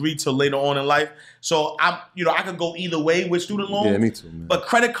get a degree till later on in life. So I could go either way with student loans. Yeah, me too, man. But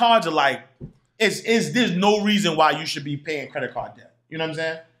credit cards are like, there's no reason why you should be paying credit card debt. You know what I'm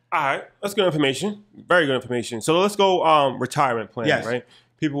saying? All right, that's good information. Very good information. So let's go retirement plan, right?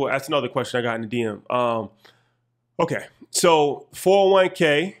 People, that's another question I got in the DM. Okay, so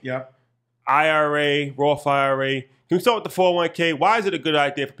 401k, IRA, Roth IRA. Can we start with the 401k? Why is it a good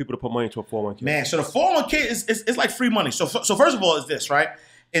idea for people to put money into a 401k? Man, so the 401k is like free money. So first of all, is this, right?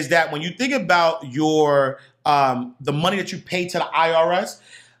 Is that when you think about your the money that you pay to the IRS,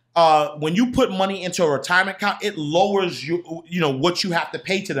 when you put money into a retirement account, it lowers what you have to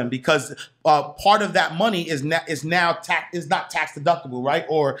pay to them, because part of that money is not tax deductible, right?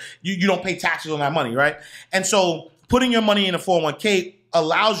 Or you don't pay taxes on that money, right? And so putting your money in a 401k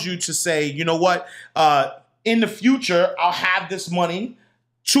allows you to say, you know what, in the future, I'll have this money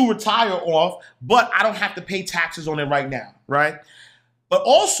to retire off, but I don't have to pay taxes on it right now, right? But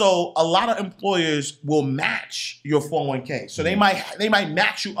also, a lot of employers will match your 401k. So they might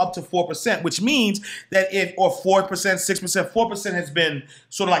match you up to 4%, which means that 4%, 6%, 4% has been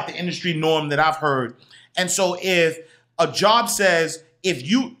sort of like the industry norm that I've heard. And so if a job says,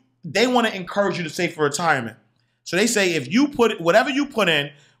 they want to encourage you to save for retirement. So they say, if you put whatever you put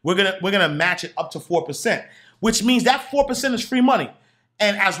in, we're gonna match it up to 4%, which means that 4% is free money.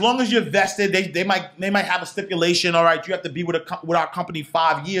 And as long as you're vested, they might have a stipulation. All right, you have to be with our company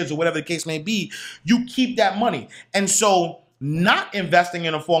 5 years or whatever the case may be. You keep that money. And so not investing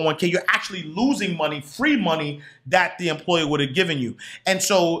in a 401k, you're actually losing money, free money that the employer would have given you. And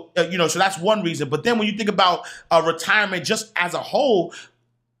so, so that's one reason. But then when you think about retirement just as a whole,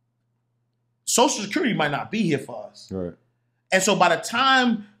 Social Security might not be here for us. Right. And so by the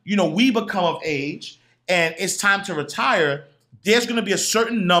time, we become of age and it's time to retire, there's going to be a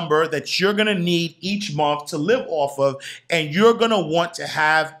certain number that you're going to need each month to live off of, and you're going to want to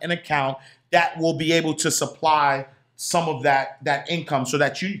have an account that will be able to supply some of that income, so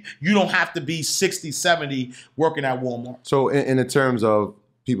that you don't have to be 60, 70 working at Walmart. So in terms of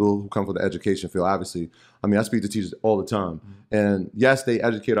people who come from the education field, obviously, I speak to teachers all the time. And yes, they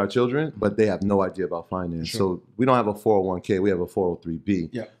educate our children, but they have no idea about finance. Sure. So we don't have a 401k, we have a 403b.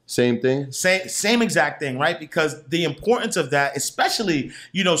 Yeah. Same thing? Same exact thing, right? Because the importance of that, especially,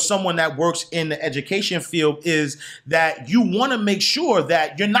 someone that works in the education field, is that you want to make sure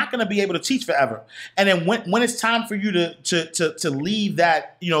that you're not going to be able to teach forever. And then when it's time for you to leave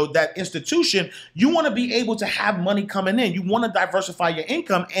that, that institution, you want to be able to have money coming in. You want to diversify your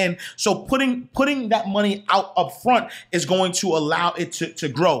income. And so putting that money out up front is going to allow it to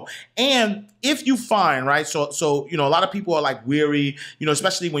grow. And if you find, right, so a lot of people are like weary,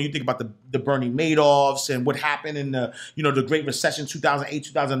 especially when you think about the Bernie Madoffs and what happened in the the Great Recession, 2008,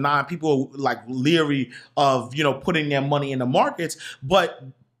 2009. People are like leery of putting their money in the markets. But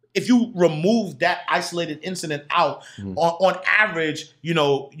if you remove that isolated incident out, on average, when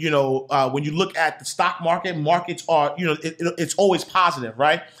you look at the stock market, markets are, it's always positive,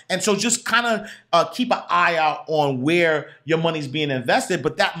 right? And so just kind of keep an eye out on where your money's being invested.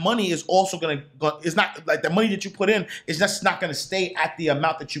 But that money is also it's not like the money that you put in is just not going to stay at the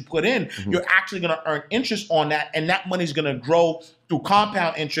amount that you put in. You're actually going to earn interest on that, and that money's going to grow through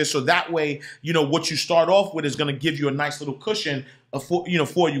compound interest. So that way, what you start off with is going to give you a nice little cushion for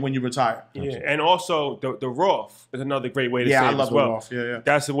you when you retire. Yeah, and also the Roth is another great way to save I love as well. the Roth. Yeah.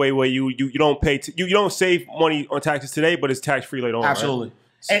 That's the way where you don't pay you don't save money on taxes today, but it's tax free later on. Absolutely.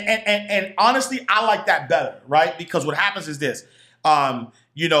 Right? And honestly, I like that better, right? Because what happens is this,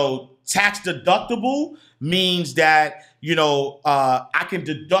 tax deductible means that I can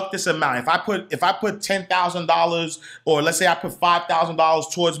deduct this amount. If I put $10,000, or let's say I put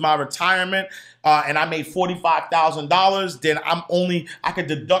 $5,000 towards my retirement, and I made $45,000, then I could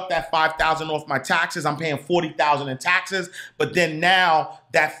deduct that $5,000 off my taxes. I'm paying $40,000 in taxes. But then now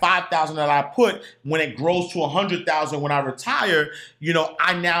that $5,000 that I put, when it grows to $100,000 when I retire,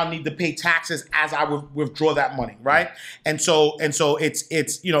 I now need to pay taxes as I withdraw that money, right? And so it's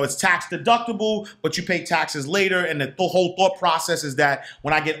tax deductible, but you pay taxes later. And the whole thought process is that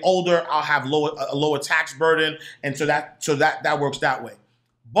when I get older, I'll have a lower tax burden, and so that works that way.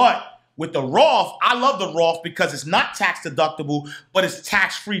 But with the Roth, I love the Roth because it's not tax deductible, but it's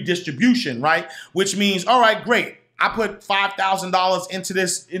tax-free distribution, right? Which means, all right, great. I put $5,000 into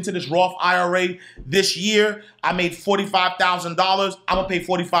this Roth IRA this year. I made $45,000. I'm gonna pay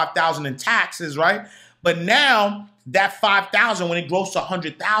 $45,000 in taxes, right? But now that $5,000, when it grows to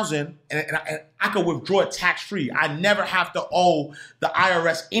 $100,000, and I could withdraw it tax-free. I never have to owe the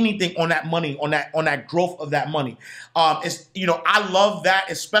IRS anything on that money, on that growth of that money. I love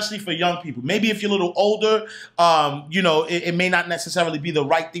that, especially for young people. Maybe if you're a little older, it may not necessarily be the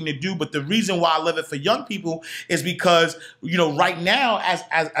right thing to do. But the reason why I love it for young people is because, right now,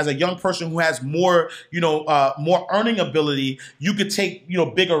 as a young person who has more earning ability, you could take,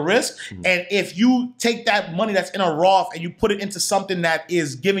 bigger risks. And if you take that money that's in a Roth and you put it into something that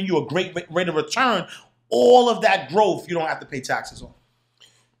is giving you a great rate of return, all of that growth you don't have to pay taxes on.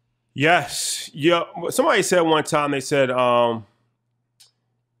 Yes. Yeah. Somebody said one time, they said,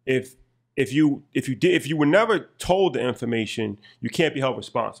 if you were never told the information, you can't be held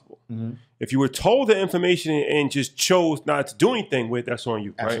responsible. If you were told the information and just chose not to do anything with it, that's on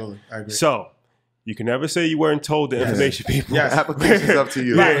you. Absolutely. Right? I agree. So you can never say you weren't told the information, people. Yes, application's up to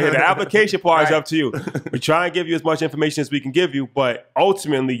you. Right, the application part is up to you. We try and give you as much information as we can give you, but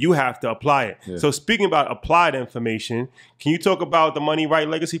ultimately you have to apply it. Yeah. So speaking about applied information, can you talk about the Money Right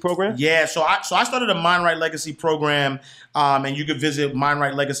Legacy program? Yeah, so I started a Mind Right Legacy program, and you can visit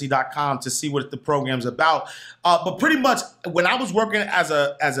mindrightlegacy.com to see what the program's about. But pretty much when I was working as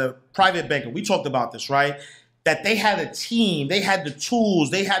a private banker, we talked about this, right? That they had a team, they had the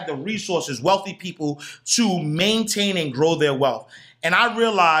tools, they had the resources, wealthy people, to maintain and grow their wealth. And I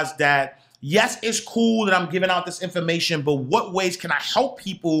realized that, yes, it's cool that I'm giving out this information, but what ways can I help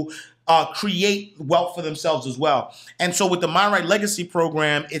people create wealth for themselves as well? And so with the Mind Right Legacy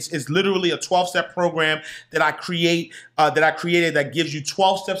program, it's literally a 12-step program that I created that gives you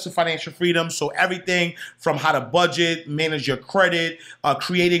 12 steps to financial freedom. So everything from how to budget, manage your credit,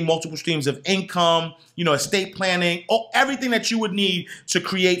 creating multiple streams of income, estate planning, everything that you would need to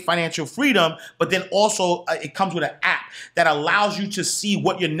create financial freedom. But then also it comes with an app that allows you to see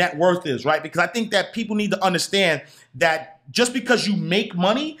what your net worth is, right? Because I think that people need to understand that just because you make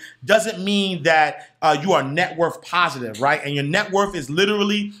money doesn't mean that you are net worth positive, right? And your net worth is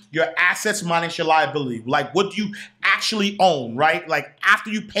literally your assets minus your liability. Like, what do you actually own, right? Like, after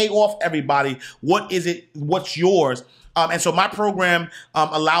you pay off everybody, what's yours? And so my program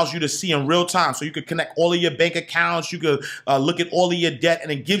allows you to see in real time. So you could connect all of your bank accounts. You could look at all of your debt,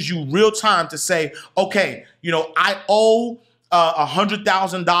 and it gives you real time to say, okay, I owe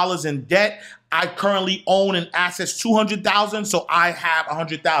 $100,000 in debt. I currently own in assets $200,000, so I have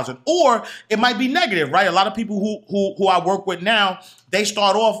 $100,000. Or it might be negative, right? A lot of people who I work with now, they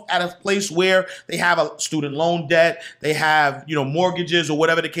start off at a place where they have a student loan debt, they have mortgages or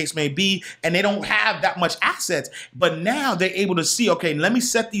whatever the case may be, and they don't have that much assets. But now they're able to see, okay, let me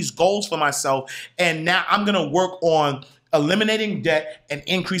set these goals for myself, and now I'm gonna work on eliminating debt and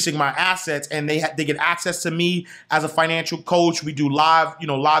increasing my assets, and they get access to me as a financial coach. We do live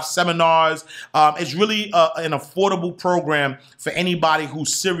seminars. It's really an affordable program for anybody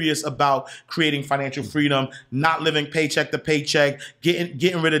who's serious about creating financial freedom, not living paycheck to paycheck,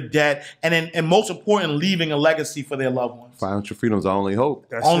 getting rid of debt, and most important, leaving a legacy for their loved ones. Financial freedom is our only hope.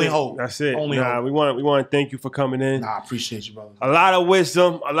 That's Only it. hope. That's it. Only nah, hope. we want to thank you for coming in. Nah, I appreciate you, brother. A lot of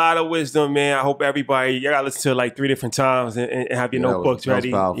wisdom, man. I hope everybody, you gotta listen to it like 3 different times and have your notebooks that was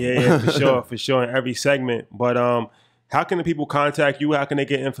ready. powerful. Yeah, for sure, in every segment. But how can the people contact you? How can they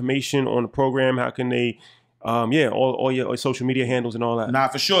get information on the program? How can they, all your social media handles and all that? Nah,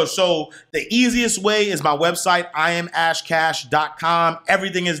 for sure. So the easiest way is my website, IamAshCash.com.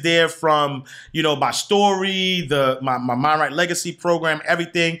 Everything is there from, my story, my Mind Right Legacy program,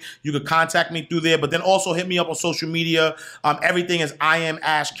 everything. You could contact me through there, but then also hit me up on social media. Everything is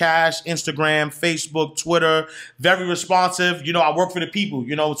IamAshCash, Instagram, Facebook, Twitter. Very responsive. I work for the people,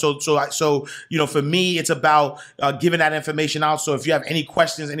 so for me, it's about giving that information out. So if you have any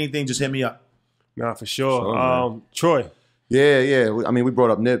questions, anything, just hit me up. Nah, for sure. Troy. Yeah. We brought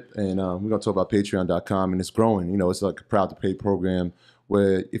up NIP, and we're going to talk about Patreon.com, and it's growing. It's like a proud to pay program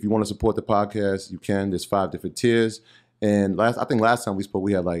where if you want to support the podcast, you can. There's 5 different tiers. And I think last time we spoke,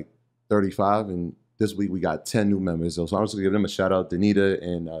 we had like 35, and this week we got 10 new members. So I'm just going to give them a shout out, Danita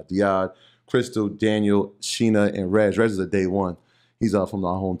and Diad, Crystal, Daniel, Sheena, and Reg. Reg is a day one. He's from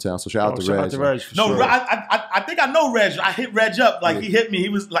our hometown, so shout out to Reg. Shout out to Reg. No, sure. I think I know Reg. I hit Reg up. He hit me. He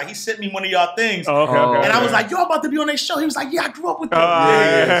was like, he sent me one of y'all things. Oh, okay. And I was like, yo, I'm about to be on their show. He was like, yeah, I grew up with them.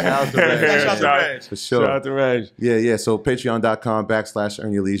 Shout out to Reg. Shout out to Reg. For sure. Shout out to Reg. Yeah. So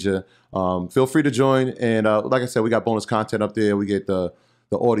patreon.com/earnyourleisure. Feel free to join. And like I said, we got bonus content up there. We get the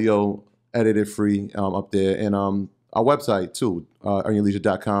audio edited free up there. And our website too,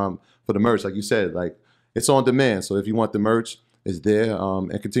 earnyourleisure.com for the merch. Like you said, it's on demand. So if you want the merch, it's there,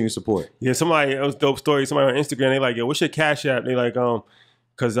 and continue support. Yeah, it was a dope story. Somebody on Instagram, they like, yo, what's your Cash App? They like,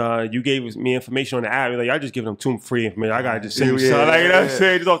 because you gave me information on the app. I just give them too free information. I gotta just send you something. You know what I'm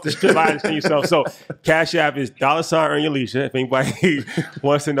saying? Just off the strip, I just send you something. So Cash App is $earnyourleisure if anybody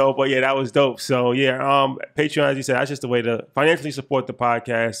wants to know. But yeah, that was dope. So yeah, Patreon, as you said, that's just a way to financially support the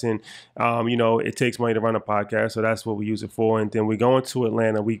podcast. And it takes money to run a podcast, so that's what we use it for. And then we go into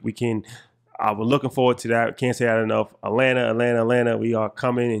Atlanta. We can. We're looking forward to that. Can't say that enough. Atlanta. We are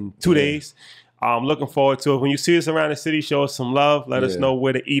coming in 2 days. I'm looking forward to it. When you see us around the city, show us some love. Let us know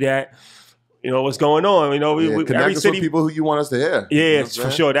where to eat at. What's going on. We connect every us city, with people who you want us to hear. Yeah, for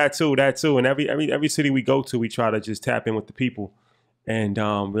sure. That too. And every city we go to, we try to just tap in with the people and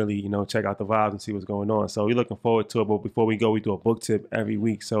really, check out the vibes and see what's going on. So we're looking forward to it. But before we go, we do a book tip every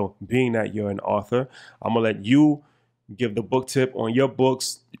week. So being that you're an author, I'm gonna let you give the book tip on your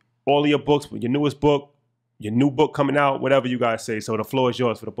books. All of your books, your newest book, your new book coming out, whatever you guys say. So the floor is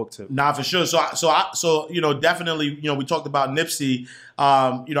yours for the book tip. Nah, for sure. So definitely, we talked about Nipsey.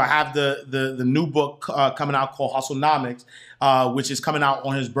 I have the new book coming out called Hustlenomics, which is coming out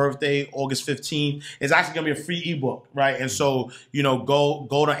on his birthday, August 15th. It's actually going to be a free ebook, right? And so,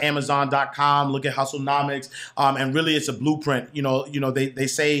 go to Amazon.com, look at Hustlenomics, and really it's a blueprint. They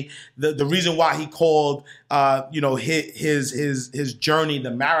say the reason why he called his journey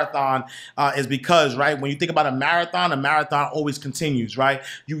the marathon is because, right, when you think about a marathon always continues, right?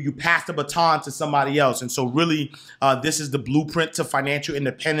 You pass the baton to somebody else, and so really this is the blueprint to financial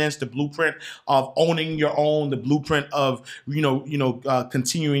independence, the blueprint of owning your own, the blueprint of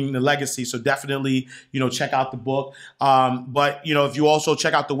continuing the legacy. So definitely check out the book. But if you also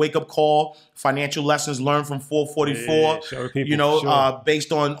check out the Wake Up Call, Financial Lessons Learned from 444,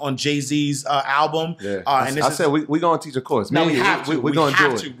 based on Jay-Z's album. Yeah. And I said we're going to teach a course. No, we have to. We're going to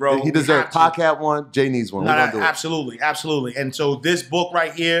do it. Bro. He deserves podcast one. Jay needs one. No, absolutely. And so this book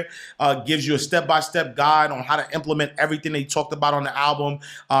right here gives you a step-by-step guide on how to implement everything they talked about on the album.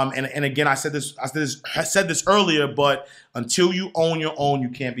 And again, I said this earlier, but until you own your own, you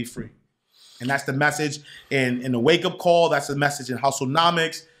can't be free. And that's the message in the Wake Up Call. That's the message in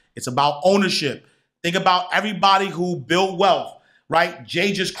Hustlenomics. It's about ownership. Think about everybody who built wealth. Right,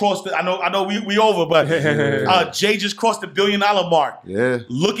 Jay just crossed the. I know we over, but Jay just crossed the $1 billion mark. Yeah.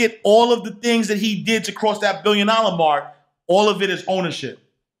 Look at all of the things that he did to cross that $1 billion mark. All of it is ownership.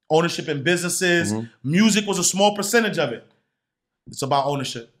 Ownership in businesses. Mm-hmm. Music was a small percentage of it. It's about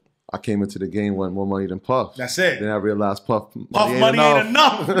ownership. I came into the game wanting more money than Puff. That's it. Then I realized Puff money ain't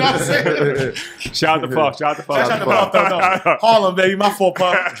enough. You know what I'm saying? Shout out to Puff. Shout out to Puff. No. Harlem, baby. My fault,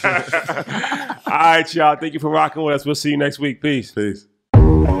 Puff. All right, y'all. Thank you for rocking with us. We'll see you next week. Peace.